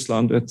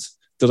 Ryssland är ett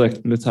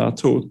direkt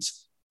militärt hot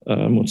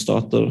mot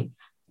stater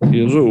i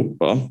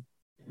Europa.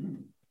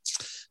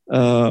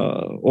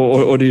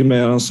 Och det är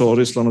mer än så.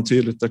 Ryssland har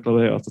tydligt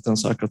deklarerat att den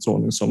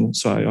säkerhetsordning som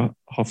Sverige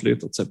har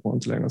förlitat sig på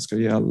inte längre ska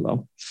gälla.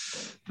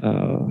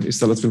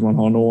 Istället vill man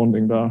ha en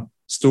ordning där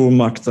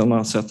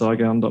stormakterna sätter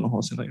agendan och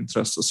har sina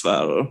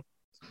intressesfärer.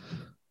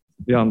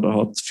 Vi andra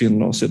har att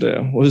finna oss i det.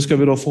 Och hur ska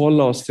vi då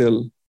förhålla oss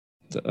till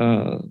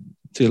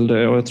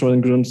det? Och jag tror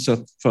en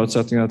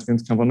grundförutsättning är att vi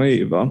inte kan vara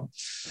naiva.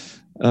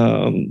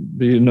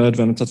 Det är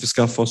nödvändigt att vi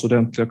skaffar oss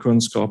ordentliga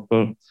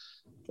kunskaper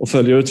och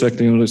följer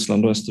utvecklingen i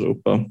Ryssland och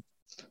Östeuropa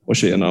och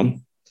Kina.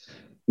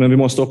 Men vi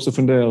måste också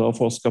fundera och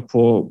forska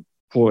på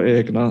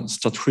egna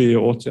strategier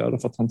och åtgärder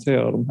för att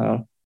hantera de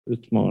här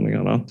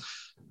utmaningarna.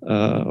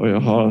 Och jag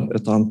har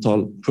ett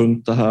antal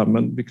punkter här,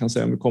 men vi kan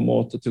se om vi kommer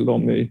åter till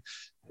dem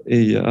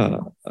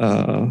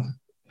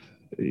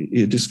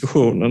i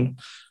diskussionen.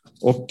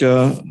 Och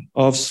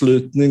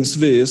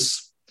avslutningsvis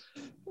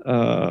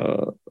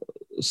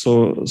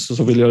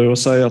så vill jag ju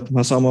säga att de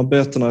här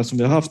samarbetena som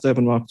vi har haft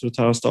även med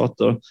auktoritära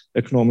stater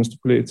ekonomiskt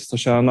och politiskt har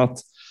tjänat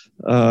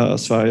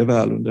Sverige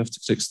väl under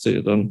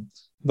efterkrigstiden.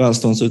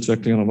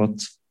 Välståndsutvecklingen har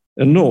varit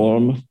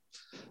enorm,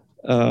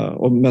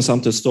 men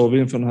samtidigt står vi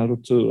inför den här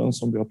rupturen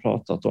som vi har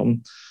pratat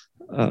om.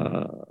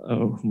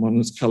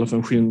 Man kallar för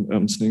en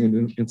skinnömsning i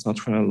det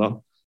internationella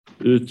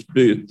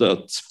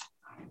utbytet.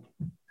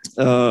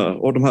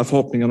 Och de här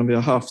förhoppningarna vi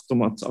har haft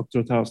om att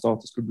auktoritära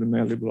stater skulle bli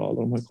mer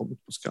liberala, de har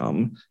kommit på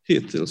skam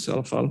hittills i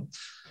alla fall.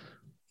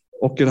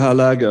 Och i det här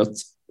läget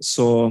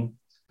så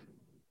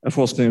är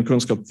forskning och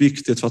kunskap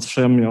viktigt för att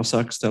främja och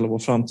säkerställa vår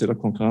framtida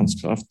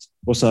konkurrenskraft,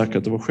 vår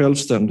säkerhet och vår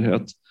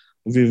självständighet.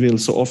 Och vi vill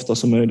så ofta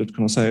som möjligt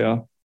kunna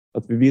säga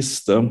att vi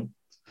visste,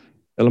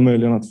 eller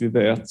möjligen att vi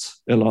vet,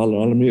 eller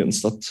allra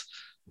minst att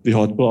vi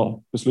har ett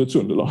bra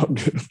beslutsunderlag.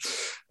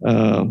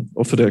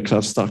 Och för det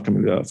krävs starka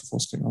miljöer för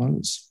forskning och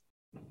analys.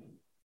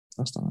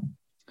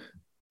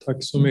 Tack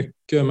så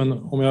mycket. Men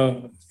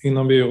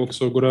innan vi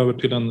också går över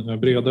till en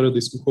bredare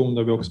diskussion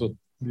där vi också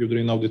bjuder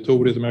in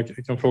auditoriet, om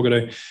jag kan fråga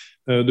dig.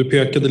 Du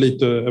pekade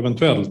lite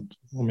eventuellt,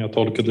 om jag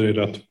tolkade dig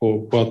rätt,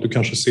 på att du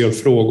kanske ser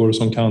frågor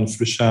som kan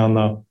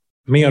förtjäna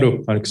mer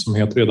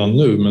uppmärksamhet redan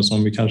nu, men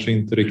som vi kanske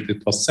inte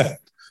riktigt har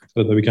sett.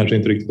 Där vi kanske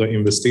inte riktigt har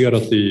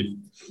investerat i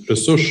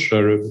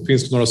resurser.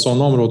 Finns det några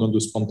sådana områden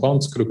du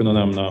spontant skulle kunna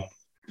nämna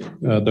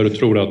där du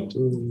tror att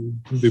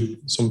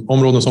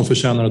områden som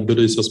förtjänar att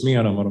belysas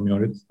mer än vad de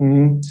gör?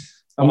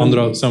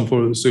 Andra, sen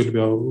får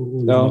Sylvia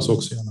och Jonas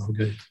också gärna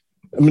hugga hit.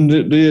 Men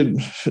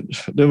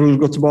det vill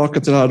gå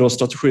tillbaka till det här då,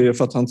 strategier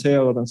för att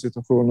hantera den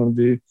situationen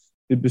vi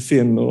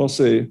befinner oss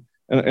i.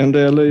 En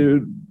del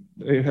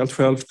är helt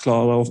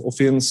självklara och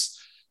finns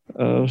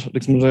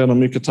liksom redan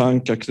mycket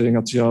tankar kring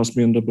att göras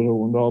mindre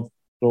beroende av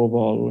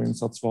råvaror och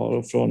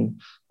insatsvaror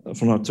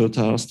från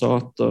auktoritära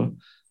stater.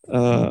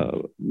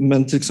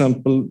 Men till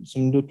exempel,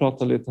 som du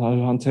pratar lite här,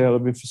 hur hanterar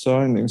vi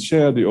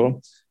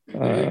försörjningskedjor?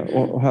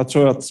 Och här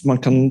tror jag att man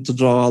kan inte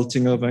dra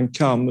allting över en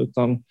kam,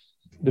 utan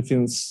det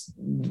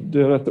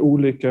är rätt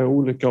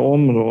olika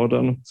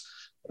områden.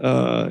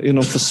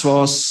 Inom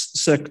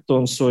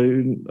försvarssektorn så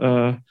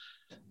är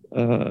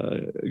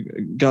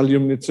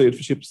galliumnitrid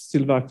för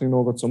chipstillverkning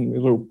något som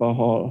Europa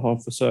har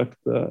försökt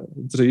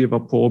driva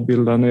på och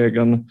bilda en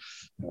egen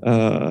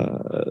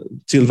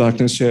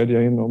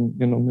tillverkningskedja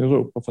inom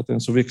Europa för att det är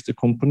en så viktig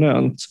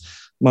komponent.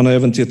 Man har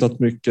även tittat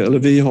mycket, eller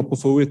vi har på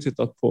FOI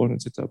tittat på, nu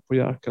tittar jag på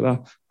Jerka,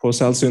 på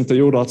sällsynta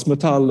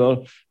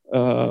jordartsmetaller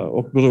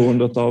och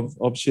beroendet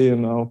av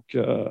Kina och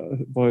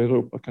vad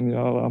Europa kan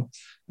göra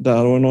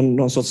där. Och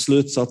någon sorts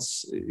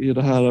slutsats i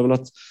det här är väl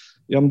att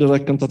det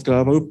räcker inte att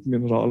gräva upp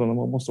mineralerna,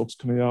 man måste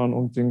också kunna göra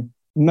någonting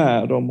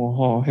med dem och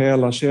ha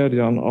hela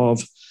kedjan av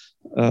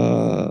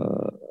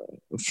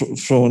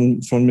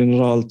från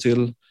mineral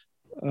till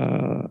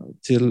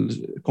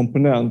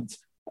komponent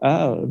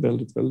är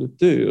väldigt, väldigt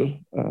dyr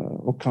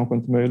och kanske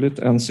inte möjligt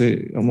ens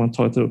om man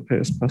tar ett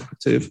europeiskt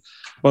perspektiv.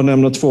 Jag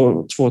nämner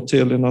två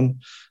till innan.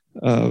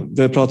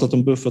 Vi har pratat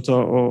om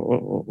buffertar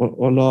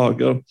och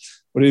lager.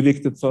 Och det är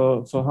viktigt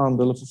för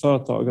handel och för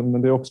företagen,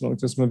 men det är också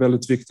något som är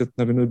väldigt viktigt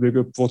när vi nu bygger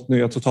upp vårt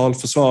nya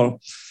totalförsvar.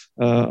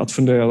 Att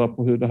fundera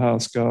på hur det här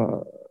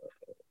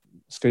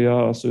ska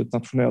göras ur ett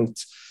nationellt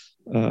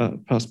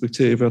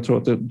perspektiv. Jag tror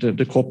att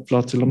det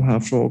kopplar till de här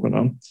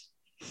frågorna.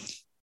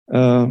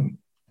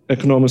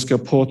 Ekonomiska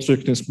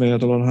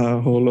påtryckningsmedel och den här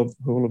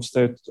whole of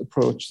state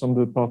approach som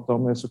du pratar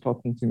om är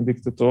såklart någonting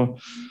viktigt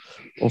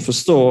att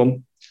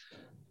förstå.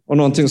 Och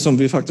någonting som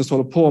vi faktiskt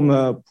håller på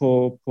med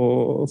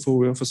på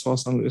FOI och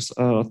försvarsanalys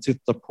är att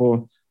titta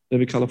på det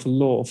vi kallar för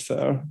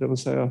lawfare, det vill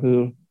säga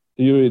hur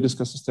det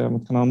juridiska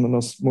systemet kan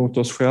användas mot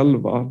oss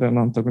själva. Den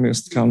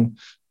antagonist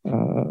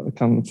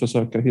kan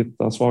försöka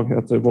hitta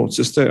svagheter i vårt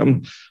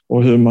system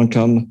och hur man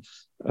kan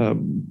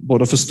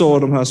både förstå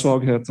de här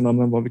svagheterna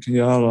men vad vi kan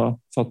göra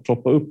för att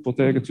proppa upp vårt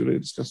eget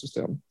juridiska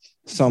system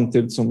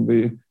samtidigt som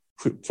vi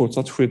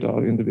fortsatt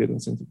skyddar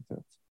individens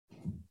integritet.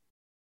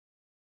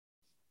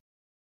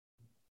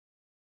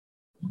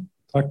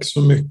 Tack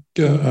så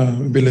mycket.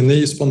 Vill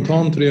ni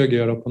spontant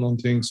reagera på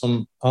någonting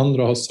som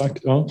andra har sagt?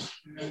 Ja.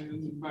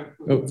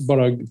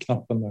 Bara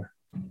knappen där.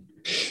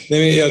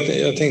 Nej,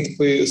 jag tänkte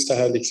på just det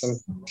här liksom,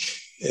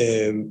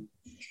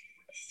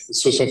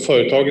 så som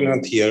företagen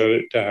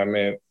hanterar det här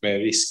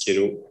med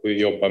risker och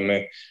jobbar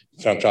med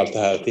framförallt det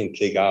här att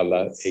inte lägga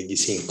alla ägg i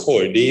sin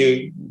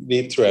korg.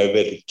 Det tror jag är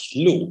väldigt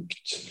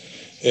klokt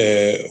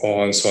att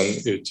ha en sån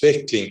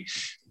utveckling.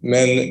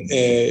 Men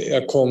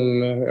jag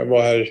kom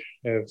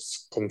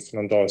för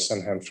någon dag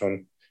sedan hem från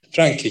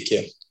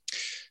Frankrike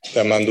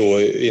där man då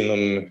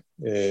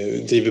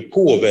driver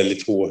på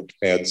väldigt hårt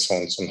med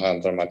sånt som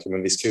handlar om att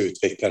vi ska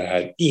utveckla det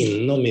här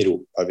inom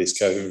Europa. Vi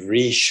ska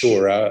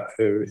reshora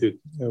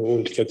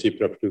olika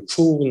typer av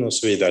produktion och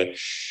så vidare.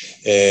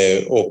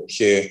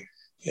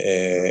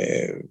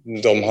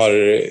 De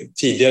har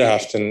tidigare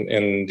haft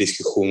en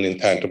diskussion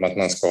internt om att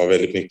man ska ha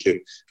väldigt mycket,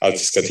 allt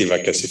ska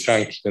tillverkas i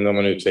Frankrike, men de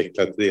har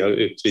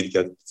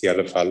utvidgat i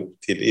alla fall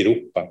till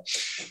Europa.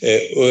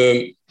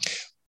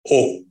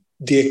 Och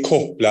det är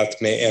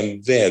kopplat med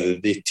en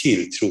väldig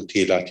tilltro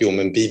till att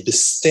vi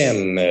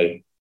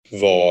bestämmer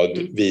vad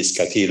vi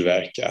ska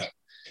tillverka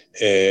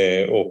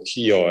och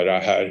göra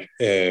här.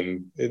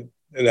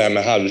 Det här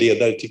med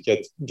halvledare tycker jag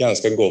är ett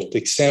ganska gott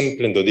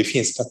exempel ändå. Det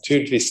finns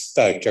naturligtvis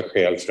starka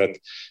skäl för att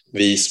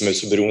vi som är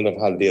så beroende av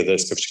halvledare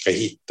ska försöka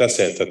hitta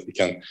sätt att vi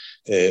kan...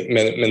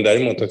 Men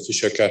däremot att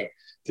försöka...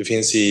 Det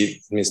finns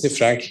minst i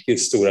Frankrike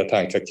stora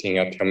tankar kring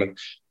att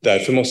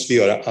därför måste vi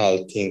göra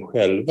allting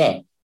själva.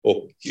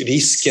 Och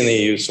risken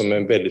är ju som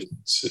en väldigt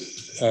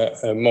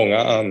många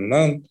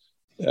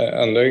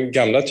andra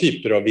gamla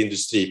typer av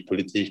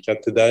industripolitik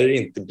att det där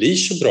inte blir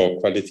så bra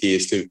kvalitet i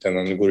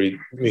slutändan. Det går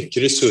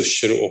mycket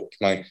resurser och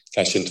man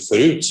kanske inte får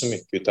ut så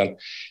mycket, utan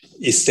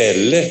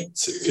istället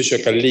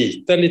försöka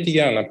lita lite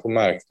grann på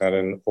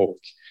marknaden och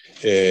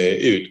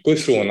utgå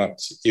ifrån att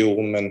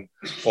men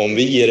om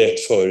vi ger rätt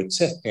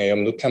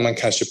förutsättningar, då kan man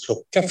kanske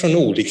plocka från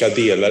olika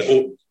delar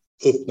och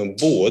uppnå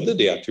både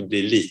det att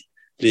vi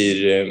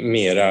blir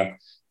mera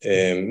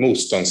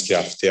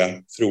motståndskraftiga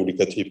för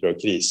olika typer av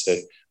kriser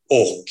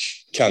och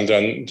kan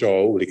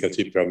dra olika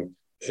typer av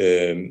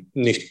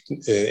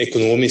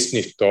ekonomisk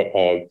nytta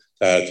av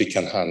det här att vi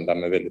kan handla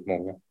med väldigt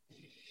många.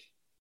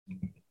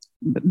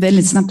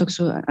 Väldigt snabbt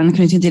också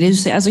anknytning till det du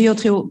säger. Alltså jag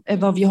tror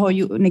vad vi har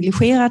ju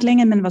negligerat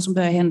länge, men vad som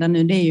börjar hända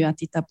nu det är ju att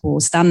titta på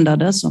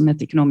standarder som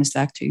ett ekonomiskt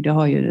verktyg. Det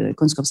har ju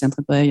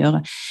kunskapscentret börjat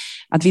göra.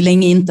 Att vi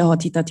länge inte har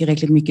tittat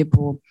tillräckligt mycket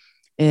på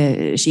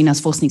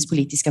Kinas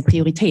forskningspolitiska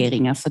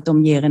prioriteringar för att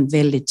de ger en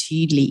väldigt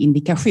tydlig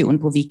indikation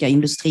på vilka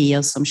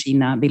industrier som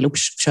Kina vill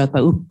köpa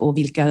upp och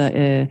vilka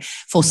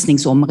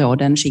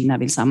forskningsområden Kina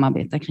vill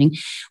samarbeta kring.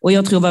 Och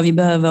jag tror vad vi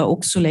behöver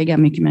också lägga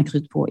mycket mer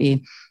krut på är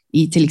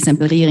i till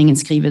exempel regeringens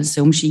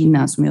skrivelse om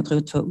Kina som jag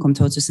tror kom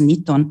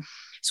 2019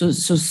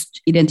 så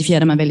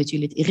identifierade man väldigt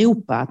tydligt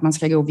Europa, att man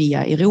ska gå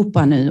via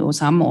Europa nu och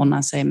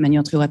samordna sig, men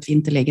jag tror att vi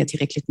inte lägger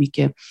tillräckligt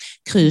mycket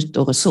krut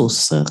och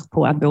resurser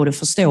på att både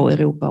förstå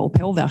Europa och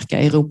påverka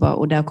Europa,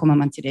 och där kommer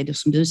man till det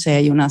som du säger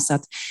Jonas,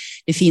 att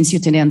det finns ju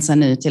tendenser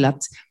nu till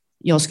att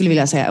jag skulle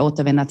vilja säga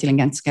återvända till en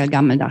ganska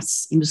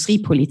gammaldags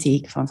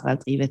industripolitik,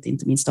 framförallt drivet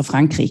inte minst av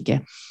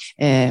Frankrike.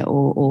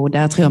 Och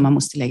där tror jag man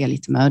måste lägga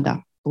lite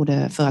möda,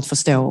 både för att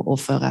förstå och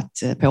för att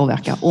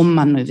påverka, om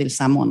man nu vill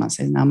samordna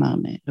sig närmare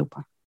med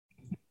Europa.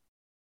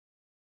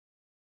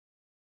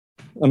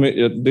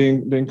 Det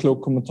är en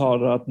klok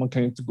kommentar att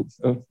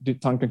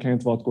tanken kan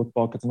inte vara att gå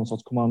tillbaka till någon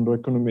sorts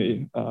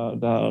kommandoekonomi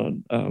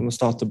där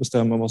stater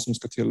bestämmer vad som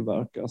ska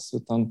tillverkas,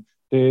 utan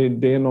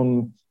det är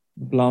någon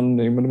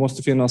blandning, men det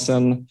måste finnas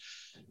en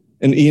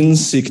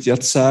insikt i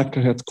att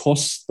säkerhet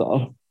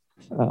kostar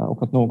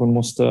och att någon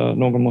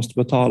måste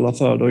betala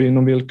för det, och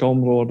inom vilka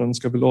områden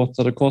ska vi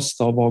låta det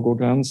kosta och var går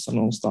gränsen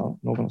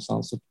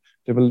någonstans. Så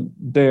det är väl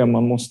det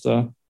man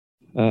måste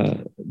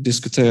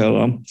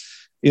diskutera.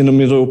 Inom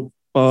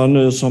Europa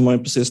nu så har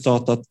man precis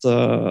startat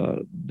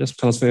det som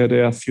kallas för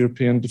EDF,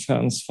 European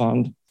Defence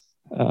Fund,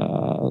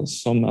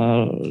 som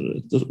är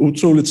ett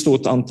otroligt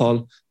stort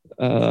antal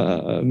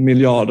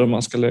miljarder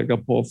man ska lägga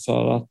på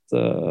för att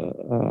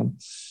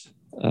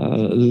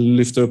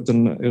lyfta upp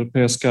den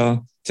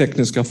europeiska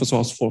tekniska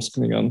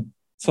försvarsforskningen,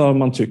 för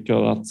man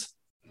tycker att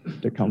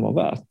det kan vara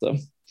värt det.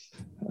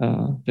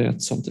 Det är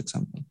ett sådant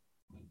exempel.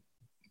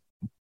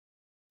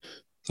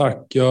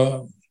 Tack.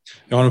 Jag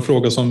har en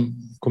fråga som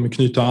kommer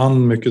knyta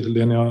an mycket till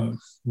det ni har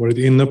varit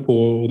inne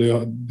på, och det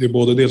är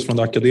både dels från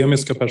det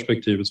akademiska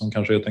perspektivet som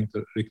kanske jag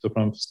tänkte rikta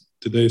fram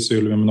till dig,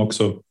 Sylvia, men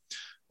också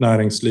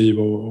näringsliv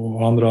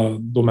och andra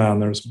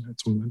domäner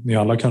som ni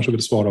alla kanske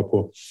vill svara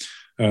på.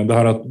 Det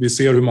här att vi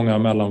ser hur många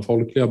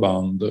mellanfolkliga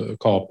band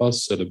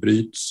kapas eller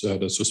bryts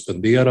eller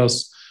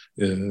suspenderas.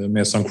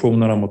 Med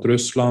sanktionerna mot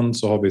Ryssland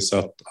så har vi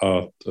sett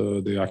att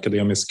det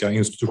akademiska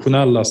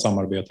institutionella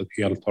samarbetet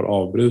helt har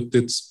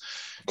avbrutits.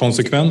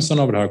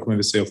 Konsekvenserna av det här kommer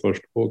vi se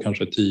först på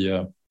kanske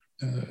 10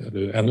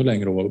 eller ännu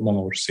längre år, många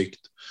års sikt,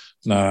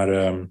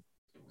 när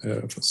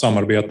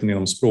samarbeten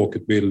inom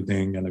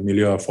språkutbildning eller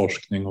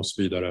miljöforskning och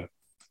så vidare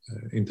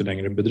inte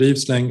längre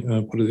bedrivs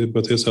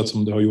på det sätt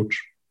som det har gjorts.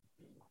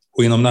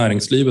 Och inom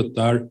näringslivet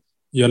där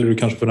gäller det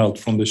kanske framförallt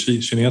från det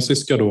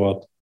kinesiska då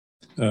att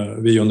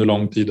vi under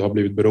lång tid har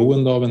blivit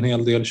beroende av en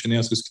hel del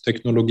kinesisk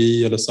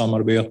teknologi eller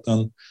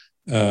samarbeten.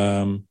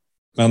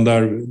 Men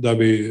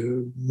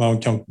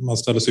man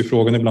ställer sig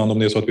frågan ibland om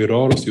det är så att vi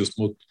rör oss just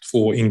mot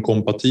 2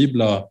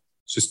 inkompatibla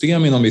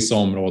system inom vissa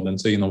områden,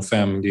 så inom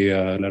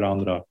 5G eller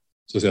andra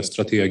så att säga,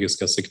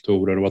 strategiska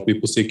sektorer, och att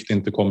vi på sikt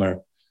inte kommer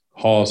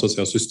ha så att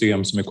säga,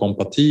 system som är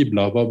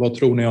kompatibla. Vad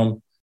tror ni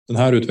om den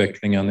här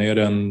utvecklingen? Är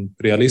det en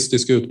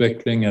realistisk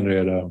utveckling eller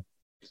är det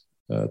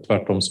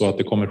tvärtom så att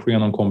det kommer ske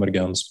någon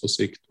konvergens på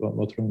sikt?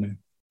 Vad tror ni?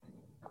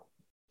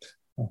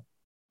 Ja.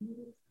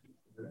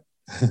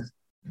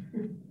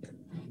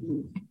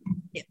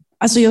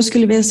 Alltså jag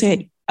skulle vilja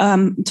säga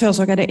 2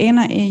 saker. Det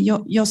ena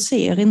är jag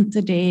ser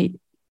inte det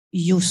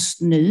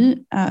just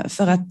nu,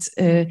 för att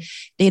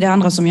det är det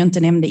andra som jag inte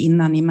nämnde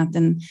innan, i och med att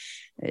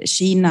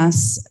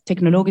Kinas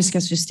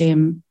teknologiska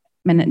system,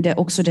 men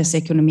också dess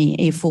ekonomi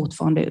är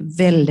fortfarande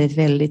väldigt,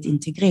 väldigt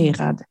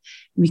integrerad.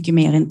 Mycket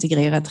mer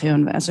integrerad, tror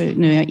jag. Alltså,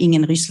 nu är jag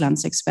ingen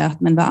Rysslands expert,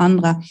 men vad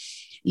andra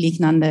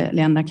liknande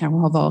länder kanske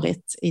har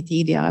varit i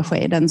tidigare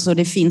skeden. Så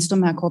det finns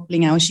de här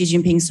kopplingarna. Och Xi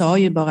Jinping sa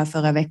ju bara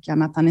förra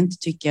veckan att han inte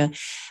tycker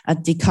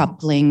att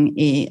decoupling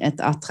är ett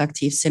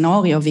attraktivt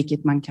scenario,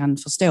 vilket man kan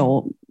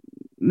förstå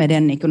med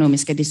den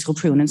ekonomiska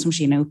disruptionen som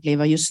Kina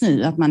upplever just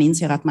nu. Att man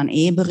inser att man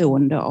är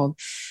beroende av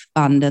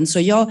banden. Så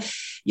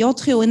jag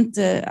tror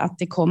inte att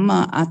det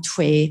kommer att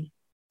ske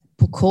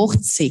på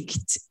kort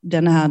sikt,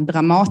 den här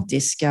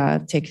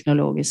dramatiska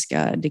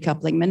teknologiska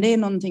decoupling. Men det är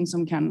någonting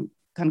som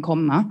kan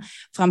komma.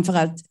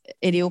 Framförallt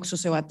är det också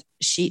så att,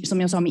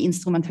 som jag sa, med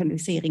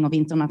instrumentalisering av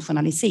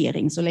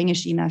internationalisering, så länge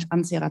Kina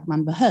anser att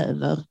man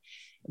behöver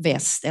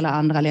väst eller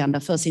andra länder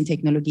för sin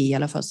teknologi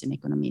eller för sin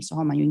ekonomi, så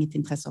har man ju inget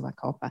intresse av att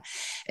kapa.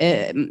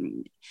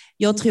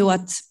 Jag tror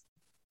att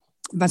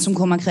vad som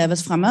kommer att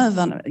krävas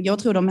framöver, jag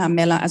tror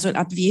alltså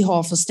att vi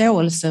har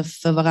förståelse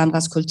för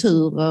varandras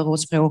kulturer och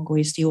språk och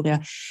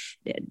historia,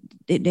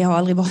 det har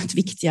aldrig varit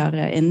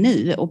viktigare än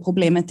nu. Och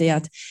problemet är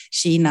att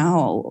Kina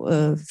har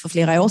för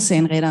flera år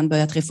sedan redan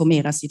börjat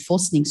reformera sitt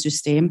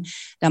forskningssystem,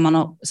 där man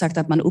har sagt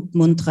att man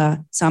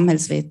uppmuntrar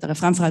samhällsvetare,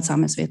 framförallt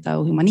samhällsvetare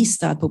och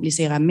humanister, att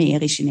publicera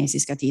mer i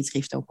kinesiska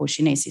tidskrifter och på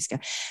kinesiska.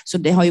 Så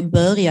det har ju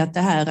börjat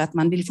det här att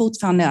man vill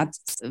fortfarande att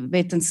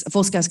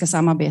forskare ska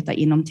samarbeta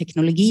inom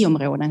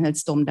teknologiområden,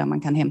 helst de där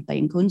man kan hämta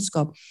in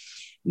kunskap.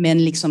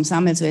 Men liksom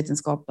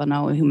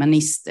samhällsvetenskaperna och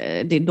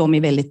humanister, de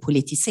är väldigt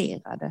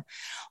politiserade.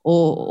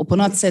 Och på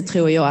något sätt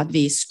tror jag att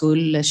vi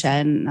skulle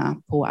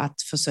tjäna på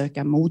att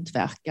försöka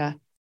motverka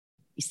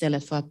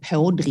istället för att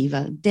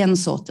pådriva den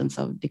sortens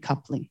av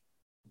decoupling.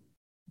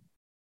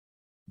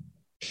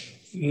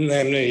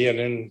 Nej, men det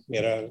gäller den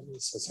mera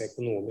så att säga,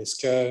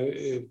 ekonomiska.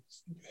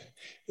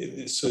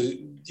 Så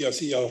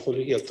jag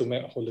håller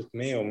helt hållit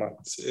med om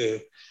att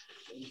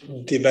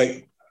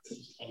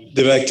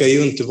det verkar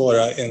ju inte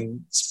vara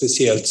en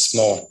speciellt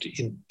smart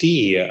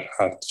idé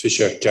att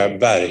försöka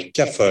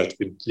verka för att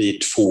det blir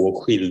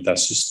 2 skilda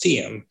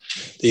system.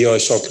 Det gör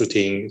saker och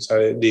ting,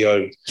 det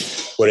gör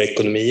våra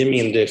ekonomier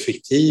mindre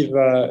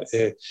effektiva.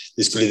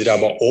 Det skulle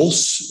drabba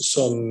oss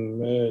som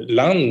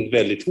land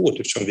väldigt hårt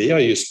eftersom vi har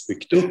just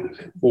byggt upp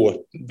vår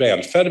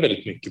välfärd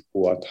väldigt mycket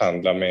på att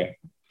handla med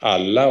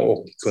alla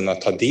och kunna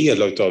ta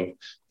del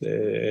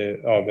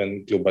av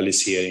en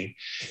globalisering.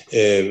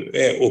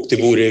 Och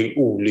det vore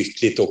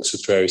olyckligt också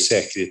tror jag ur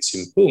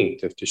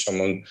säkerhetssynpunkt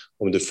eftersom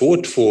om du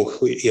får två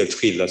helt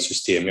skilda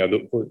system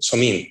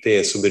som inte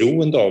är så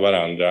beroende av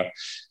varandra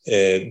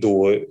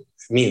då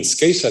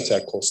minskar ju så att säga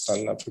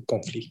kostnaderna för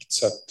konflikt.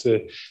 Så att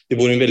det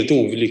vore en väldigt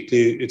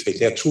olycklig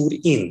utveckling. Jag tror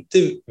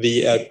inte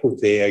vi är på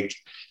väg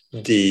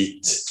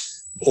dit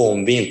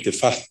om vi inte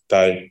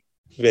fattar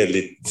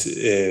väldigt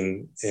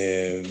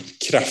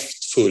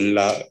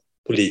kraftfulla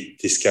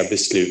politiska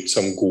beslut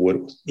som går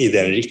i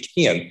den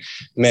riktningen.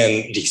 Men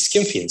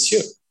risken finns ju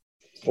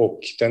och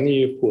den är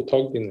ju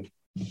påtaglig nu.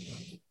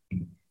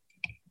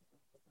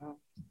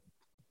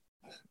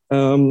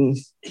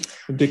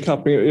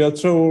 Jag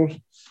tror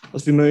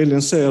att vi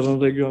möjligen ser en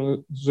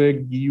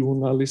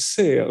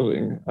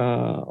regionalisering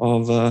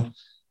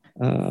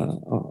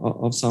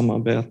av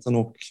samarbeten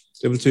och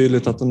det är väl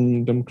tydligt att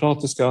de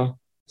demokratiska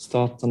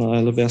staterna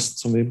eller väst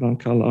som vi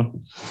ibland kallar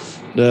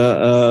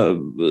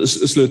det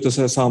sluter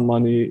sig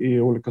samman i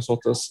olika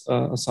sorters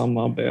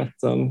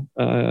samarbeten.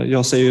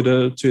 Jag ser ju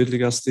det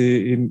tydligast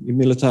i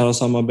militära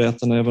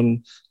samarbeten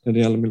även när det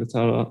gäller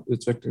militära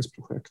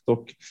utvecklingsprojekt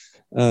och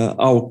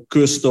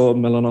AUKUS då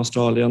mellan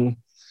Australien,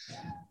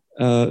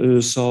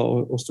 USA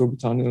och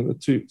Storbritannien är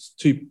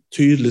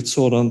tydligt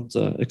sådant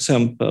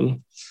exempel.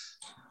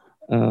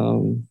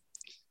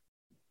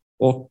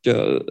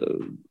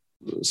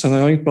 Sen har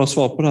jag inte bara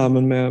svar på det här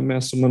men mer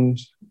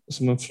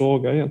som en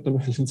fråga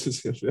egentligen.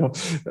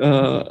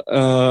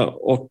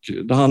 Och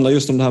det handlar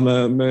just om det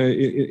här med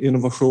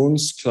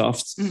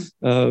innovationskraft.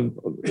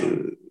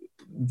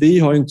 Vi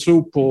har en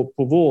tro på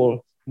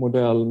vår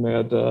modell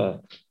med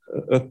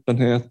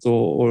öppenhet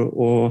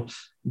och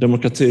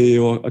demokrati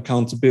och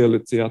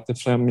accountability, att det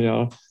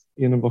främjar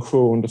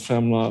innovation, det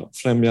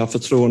främjar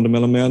förtroende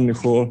mellan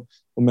människor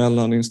och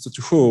mellan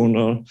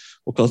institutioner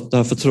och att det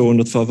här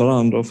förtroendet för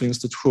varandra och för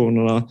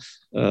institutionerna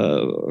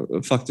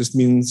faktiskt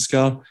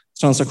minskar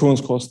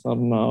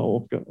transaktionskostnaderna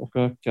och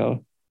ökar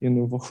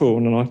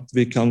innovationen och att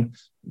vi kan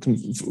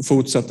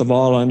fortsätta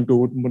vara en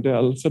god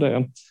modell för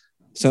det.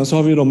 Sen så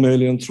har vi då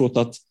möjligen trott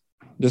att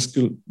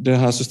det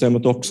här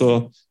systemet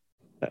också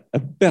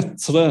är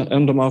bättre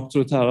än de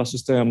auktoritära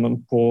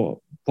systemen på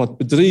att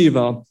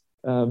bedriva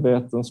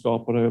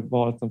vetenskap och det har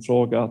varit en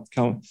fråga att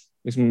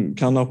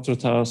kan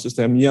auktoritära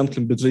system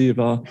egentligen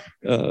bedriva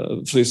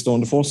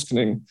fristående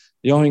forskning?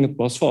 Jag har inget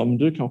bra svar, men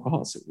du kanske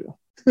har, Silvia.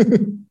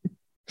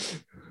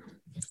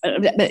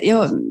 Jag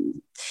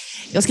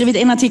har skrivit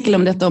en artikel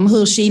om detta, om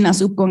hur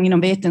Kinas uppgång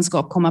inom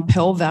vetenskap kommer att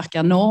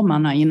påverka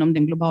normerna inom det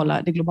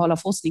globala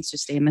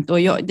forskningssystemet. Och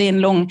det är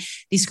en lång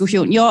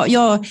diskussion.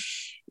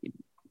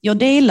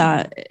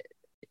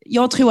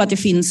 Jag tror att det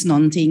finns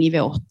någonting i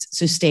vårt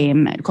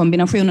system,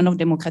 kombinationen av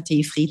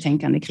demokrati,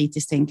 fritänkande,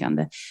 kritiskt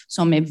tänkande,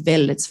 som är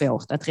väldigt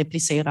svårt att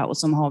replicera och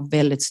som har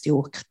väldigt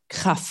stor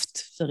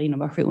kraft för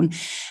innovation.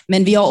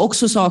 Men vi har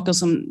också saker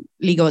som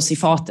ligger oss i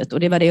fatet och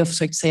det var det jag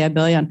försökte säga i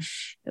början.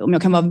 Om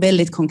jag kan vara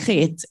väldigt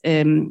konkret,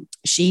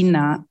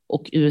 Kina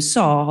och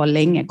USA har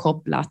länge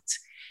kopplat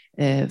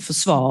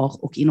försvar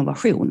och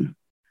innovation.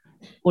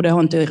 Och det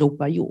har inte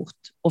Europa gjort.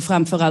 Och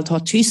framförallt har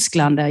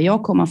Tyskland, där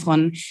jag kommer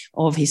från,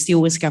 av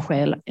historiska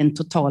skäl en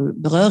total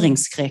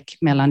beröringsskräck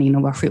mellan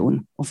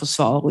innovation och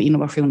försvar och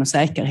innovation och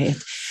säkerhet.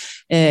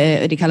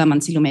 Det kallar man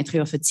till och med, tror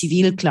jag, för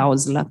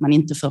civilklausel, att man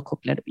inte får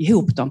koppla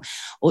ihop dem.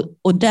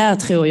 Och där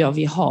tror jag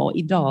vi har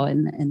idag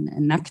en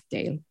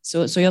nackdel.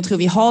 Så jag tror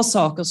vi har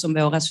saker som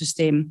våra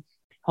system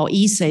har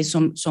i sig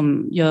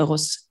som gör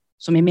oss,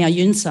 som är mer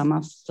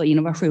gynnsamma för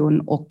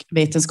innovation och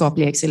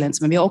vetenskaplig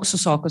excellens. Men vi har också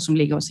saker som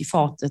ligger oss i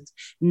fatet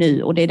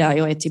nu. Och det är där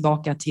jag är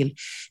tillbaka till.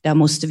 Där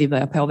måste vi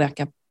börja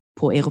påverka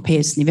på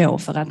europeisk nivå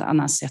för att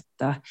annars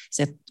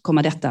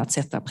kommer detta att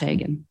sätta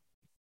prägen.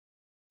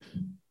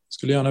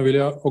 Skulle gärna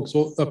vilja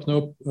också öppna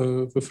upp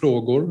för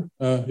frågor.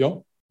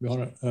 Ja, vi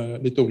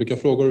har lite olika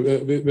frågor.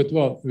 Vet du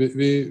vad?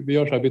 Vi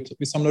gör så här.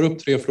 Vi samlar upp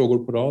 3 frågor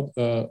på rad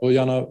och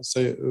gärna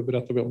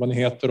berätta vad ni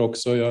heter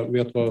också. Jag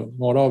vet vad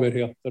några av er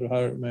heter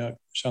här, men jag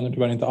känner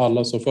tyvärr inte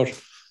alla. Så först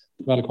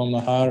välkomna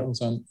här och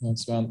sen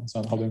Sven.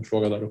 Sen har vi en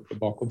fråga där uppe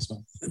bakom Sven.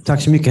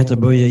 Tack så mycket, jag heter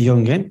Börje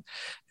Ljunggren.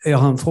 Jag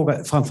har en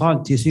fråga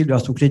framförallt till Silvia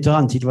som knyter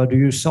an till vad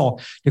du sa.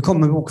 Det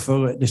kom en bok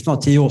för det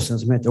snart 10 år sedan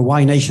som heter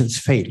Why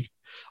Nations Fail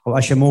av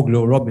Acemoglu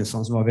och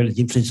Robinson som var väldigt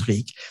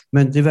inflytelserik.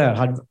 Men tyvärr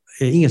hade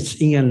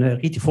ingen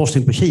riktig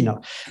forskning på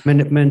Kina.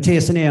 Men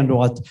tesen är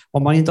ändå att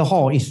om man inte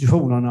har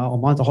institutionerna,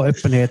 om man inte har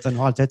öppenheten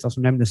och allt detta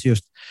som nämndes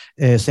just,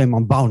 så är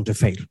man bound to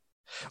fail.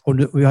 Och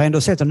vi har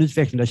ändå sett en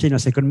utveckling där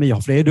Kinas ekonomi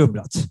har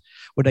flerdubblats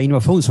och där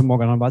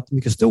innovationsförmågan har varit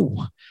mycket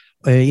stor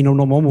inom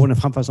de områden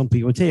framförallt som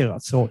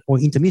prioriterats och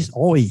inte minst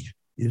AI.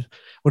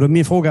 Och då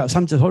min fråga,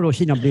 samtidigt har då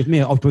Kina blivit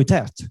mer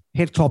auktoritärt,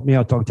 helt klart mer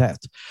auktoritärt.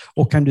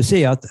 Och kan du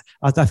se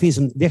att det finns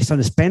en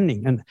växande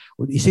spänning,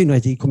 och i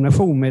synnerhet i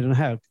kombination med den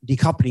här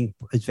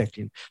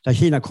decoupling-utvecklingen, där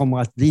Kina kommer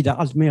att lida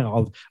allt mer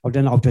av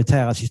den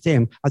auktoritära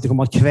system, att det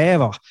kommer att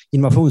kväva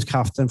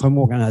innovationskraften,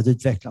 förmågan att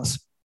utvecklas.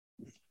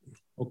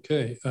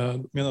 Okej,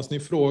 medan ni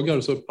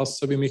frågar så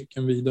passar vi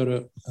micken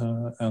vidare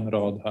en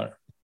rad här.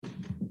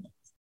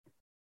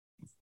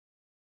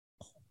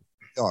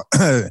 Ja,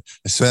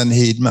 Sven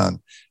Hidman,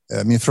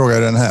 min fråga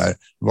är den här.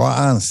 Vad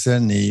anser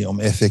ni om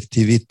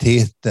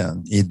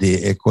effektiviteten i de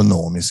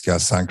ekonomiska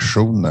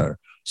sanktioner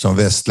som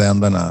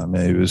västländerna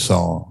med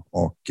USA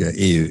och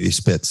EU i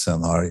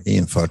spetsen har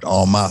infört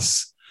en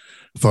masse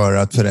för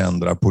att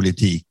förändra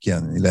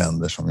politiken i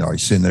länder som i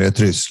synnerhet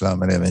Ryssland,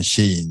 men även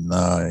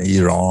Kina,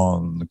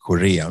 Iran,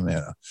 Korea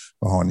med?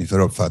 Vad har ni för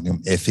uppfattning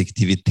om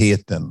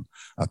effektiviteten,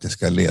 att det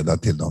ska leda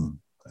till de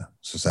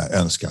så att säga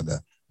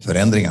önskade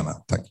förändringarna?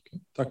 Tack.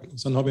 Tack.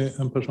 Sen har vi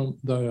en person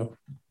där jag...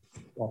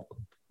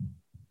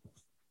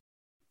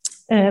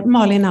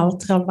 Malin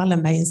Auter av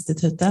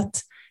Wallenberg-institutet.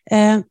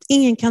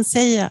 Ingen kan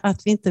säga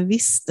att vi inte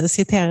visste,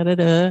 citerade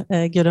du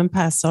Gudrun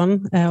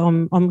Persson,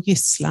 om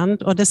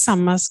Ryssland. Och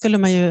detsamma skulle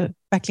man ju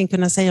verkligen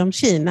kunna säga om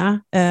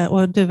Kina.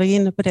 Och du var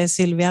inne på det,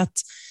 Sylvia, att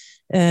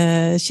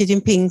Xi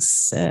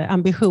Jinpings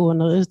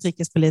ambitioner,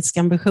 utrikespolitiska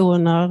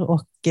ambitioner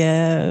och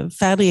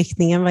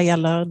färdriktningen vad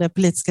gäller det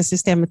politiska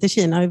systemet i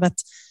Kina har ju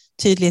varit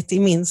tydligt i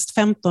minst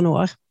 15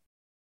 år.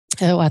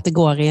 Och att det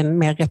går i en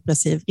mer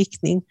repressiv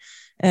riktning.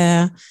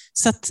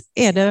 Så att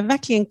är det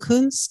verkligen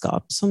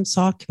kunskap som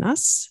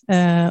saknas?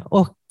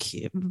 Och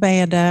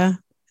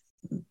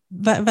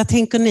vad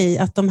tänker ni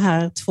att de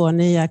här 2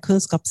 nya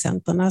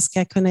kunskapscenterna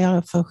ska kunna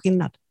göra för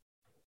skillnad?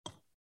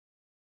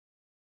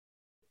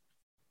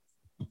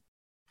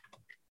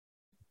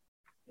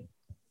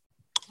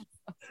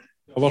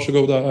 Ja,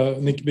 varsågoda.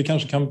 Vi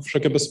kanske kan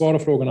försöka besvara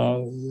frågorna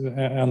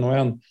en och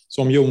en.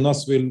 Så om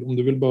Jonas om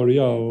du vill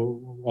börja,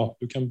 och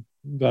du kan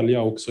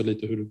välja också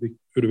lite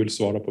hur du vill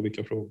svara på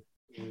vilka frågor.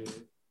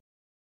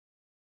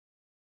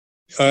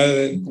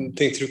 Jag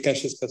tänkte du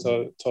kanske ska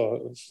ta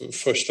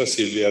första,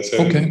 Sylvia.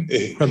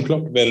 Okej,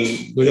 självklart.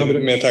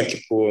 Men med tanke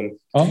på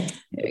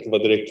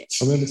vad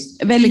direkt...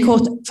 Väldigt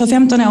kort, för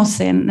 15 år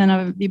sedan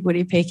när vi bodde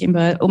i Peking,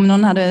 om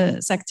någon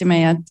hade sagt till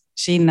mig att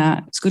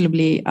Kina skulle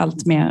bli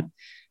allt mer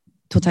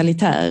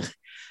totalitär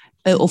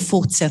och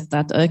fortsätta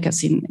att öka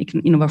sin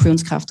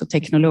innovationskraft och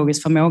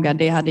teknologisk förmåga,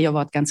 det hade jag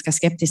varit ganska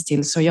skeptisk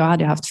till, så jag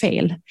hade haft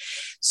fel.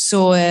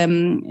 Så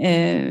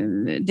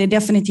det är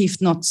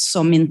definitivt något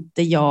som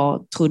inte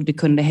jag trodde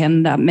kunde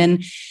hända. Men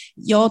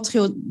jag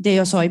tror det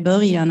jag sa i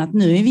början, att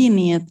nu är vi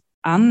inne i ett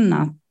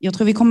annat, jag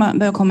tror vi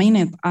börjar komma in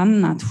i ett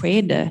annat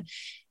skede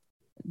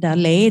där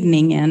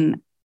ledningen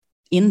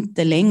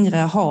inte längre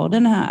har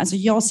den här, alltså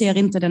jag ser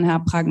inte den här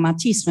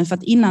pragmatismen, för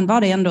att innan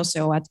var det ändå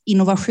så att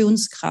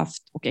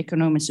innovationskraft och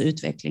ekonomisk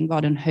utveckling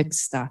var den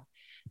högsta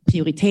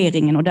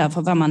prioriteringen, och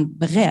därför var man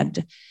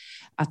beredd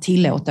att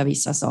tillåta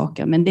vissa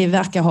saker. Men det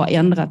verkar ha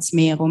ändrats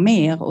mer och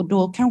mer, och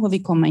då kanske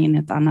vi kommer in i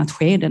ett annat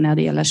skede när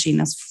det gäller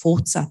Kinas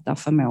fortsatta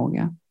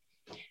förmåga.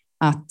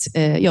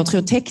 Jag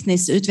tror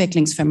teknisk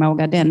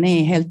utvecklingsförmåga, den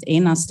är helt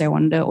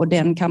enastående, och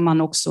den kan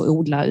man också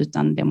odla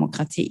utan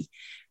demokrati.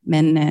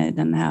 Men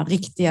den här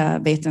riktiga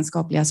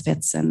vetenskapliga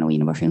spetsen och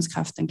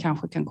innovationskraften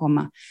kanske kan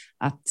komma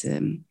att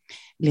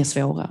bli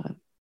svårare.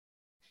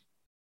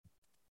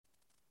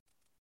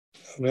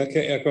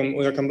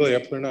 Jag kan börja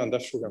på den andra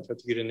frågan, för jag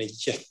tycker den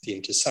är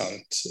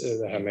jätteintressant.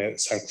 Det här med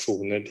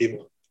sanktioner.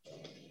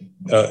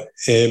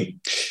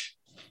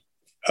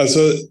 Alltså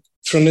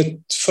från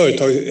ett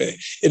företag,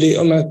 eller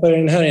om man börjar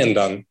den här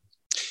ändan.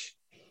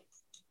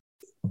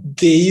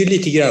 Det är ju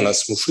lite grann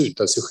som att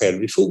skjuta sig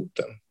själv i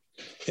foten.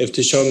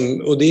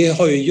 Och det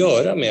har ju att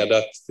göra med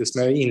att det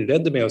som jag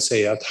inledde med att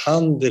säga, att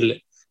handel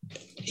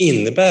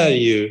innebär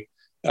ju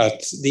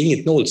att det är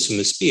inget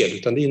nollsummespel,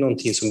 utan det är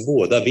någonting som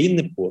båda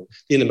vinner på.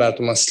 Det innebär att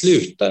om man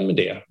slutar med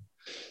det,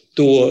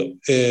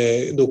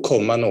 då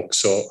kommer man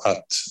också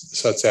att,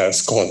 så att säga,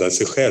 skada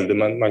sig själv.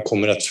 Man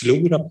kommer att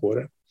förlora på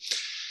det.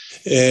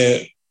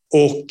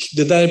 Och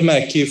det där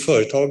märker ju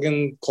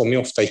företagen, kommer ju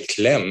ofta i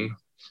kläm.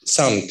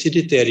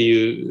 Samtidigt är det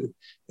ju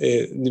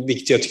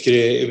jag tycker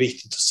det är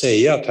viktigt att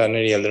säga att här när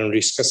det gäller de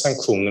ryska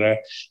sanktionerna,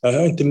 jag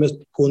har inte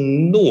mött på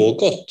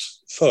något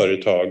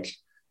företag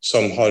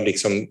som har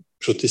liksom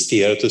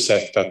protesterat och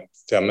sagt att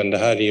men det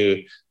här är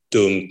ju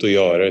dumt att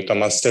göra, utan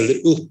man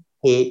ställer upp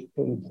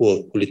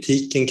på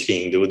politiken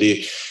kring det.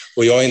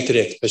 Och jag är inte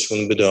rätt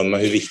person att bedöma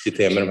hur viktigt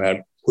det är med de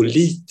här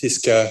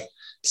politiska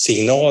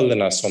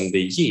signalerna som det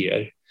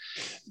ger.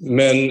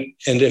 Men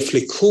en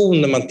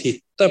reflektion när man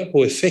tittar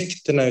på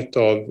effekterna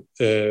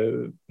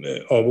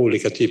av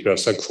olika typer av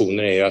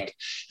sanktioner är att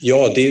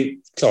det är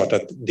klart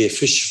att det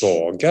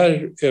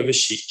försvagar över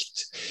sikt.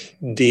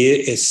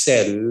 Det är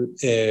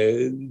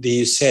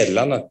ju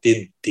sällan att det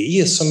är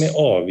det som är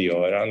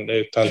avgörande,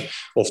 utan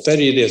ofta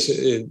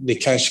är det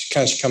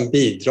kanske kan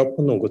bidra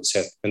på något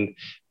sätt, men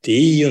det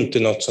är ju inte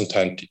något sånt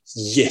här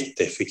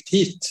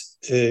jätteeffektivt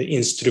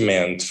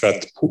instrument för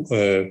att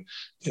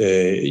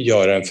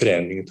göra en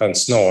förändring, utan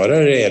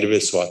snarare är det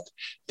väl så att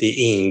det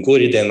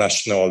ingår i den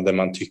arsenal där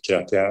man tycker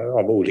att det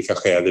av olika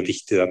skäl är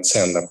viktigt att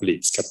sända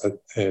politiska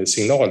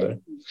signaler.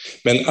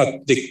 Men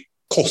att det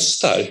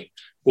kostar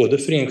både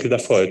för enskilda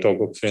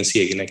företag och för ens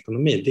egen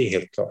ekonomi, det är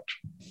helt klart.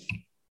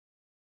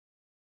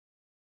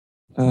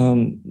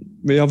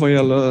 Vad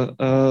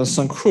gäller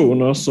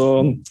sanktioner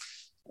så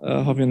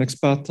har vi en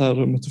expert här i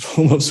rummet i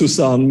form av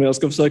Susanne, men jag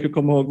ska försöka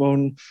komma ihåg vad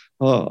hon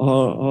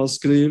har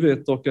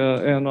skrivit, och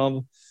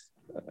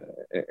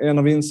en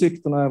av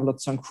insikterna är väl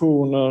att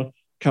sanktioner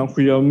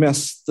kanske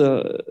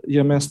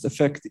ger mest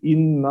effekt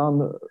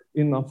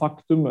innan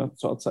faktumet,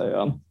 så att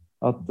säga.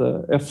 Att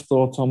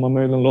efteråt har man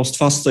möjligen låst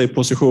fast sig i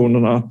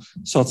positionerna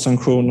så att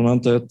sanktionerna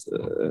inte är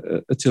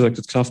ett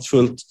tillräckligt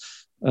kraftfullt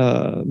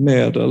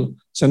medel.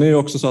 Sen är det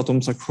också så att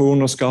om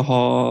sanktioner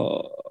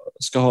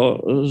ska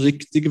ha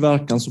riktig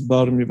verkan så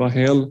bör de ju vara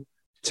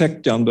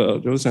heltäckande,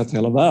 det vill säga att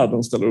hela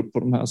världen ställer upp på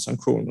de här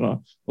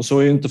sanktionerna. Och så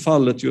är inte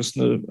fallet just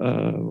nu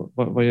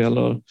vad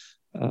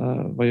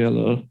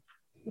gäller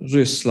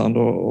Ryssland,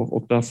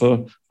 och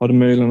därför har det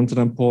möjligen inte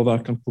den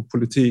påverkan på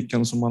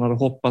politiken som man hade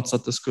hoppats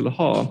att det skulle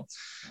ha.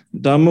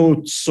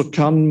 Däremot så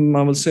kan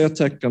man väl se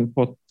tecken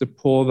på att det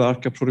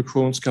påverkar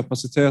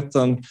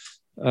produktionskapaciteten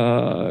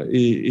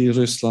i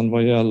Ryssland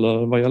vad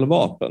gäller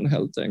vapen,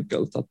 helt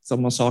enkelt. Att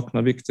om man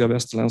saknar viktiga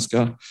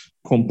västerländska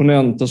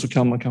komponenter så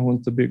kan man kanske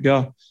inte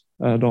bygga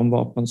de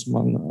vapen som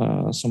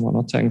man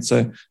har tänkt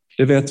sig.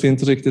 Det vet vi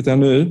inte riktigt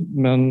ännu,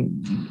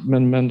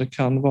 men det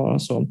kan vara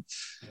så.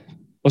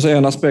 Och så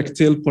en aspekt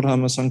till på det här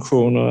med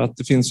sanktioner, att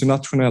det finns ju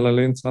nationella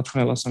eller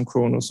internationella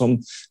sanktioner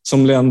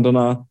som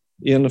länderna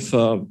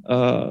inför,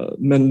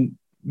 men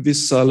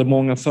vissa eller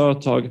många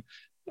företag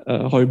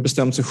har ju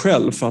bestämt sig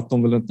själv för att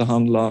de vill inte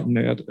handla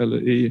med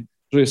eller i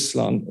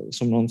Ryssland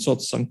som någon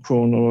sorts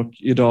sanktioner. Och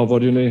idag var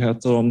det ju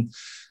nyheter om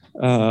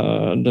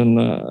den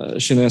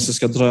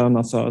kinesiska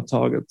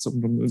drönarföretaget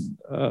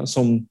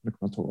som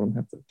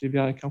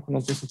heter kanske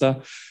något sånt där,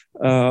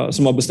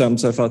 som har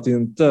bestämt sig för att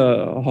inte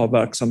ha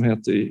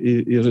verksamhet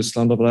i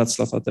Ryssland av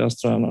rädsla för att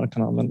deras drönare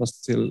kan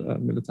användas till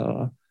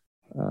militära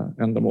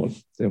ändamål.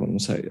 Det är vad de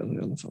säger i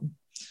alla fall.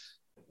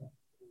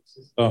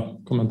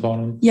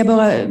 Kommentaren. Ja,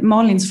 bara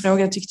Malins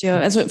fråga tyckte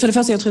jag. Alltså, för det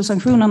första, jag tror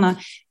sanktionerna,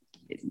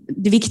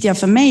 det viktiga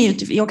för mig,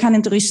 jag kan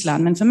inte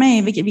Ryssland, men för mig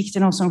är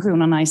vikten av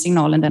sanktionerna i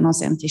signalen den har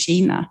sänt till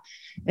Kina.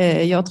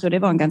 Jag tror det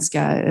var en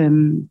ganska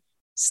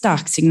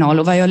stark signal.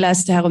 Och vad jag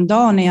läste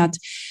häromdagen är att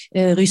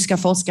ryska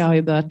forskare har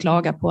ju börjat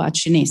klaga på att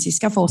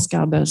kinesiska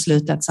forskare bör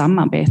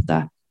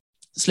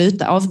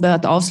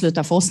börjat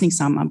avsluta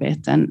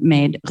forskningssamarbeten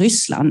med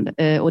Ryssland.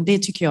 Och det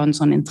tycker jag är en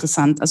sån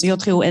intressant, alltså jag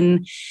tror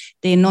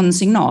det är någon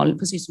signal,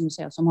 precis som du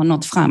säger, som har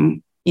nått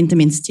fram, inte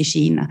minst till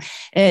Kina.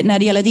 När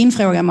det gäller din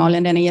fråga,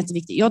 Malin, den är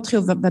jätteviktig. Jag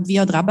tror att vi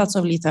har drabbats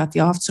av lite att vi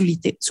har haft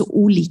så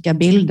olika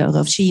bilder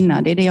av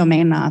Kina. Det är det jag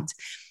menar, att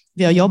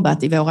vi har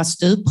jobbat i våra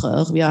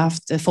stuprör. Vi har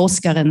haft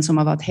forskaren som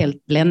har varit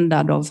helt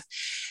bländad av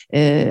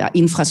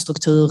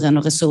infrastrukturen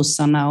och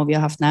resurserna, och vi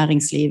har haft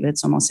näringslivet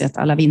som har sett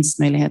alla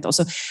vinstmöjligheter, och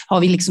så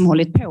har vi liksom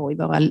hållit på i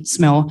våra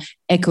små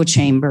echo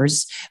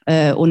chambers,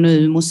 och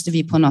nu måste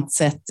vi på något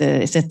sätt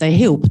sätta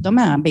ihop de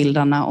här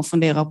bilderna och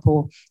fundera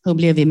på hur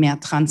blir vi mer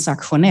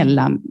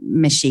transaktionella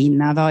med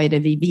Kina, vad är det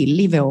vi vill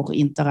i vår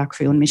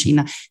interaktion med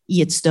Kina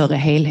i ett större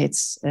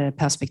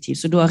helhetsperspektiv.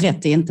 Så du har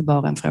rätt, det är inte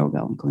bara en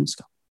fråga om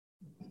kunskap.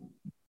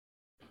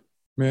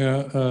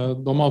 Med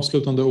de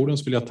avslutande orden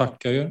så vill jag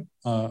tacka er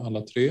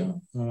alla tre,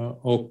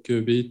 och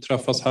vi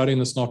träffas här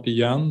inne snart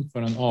igen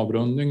för en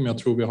avrundning, men jag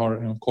tror vi har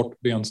en kort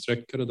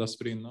bensträckare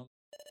dessförinnan.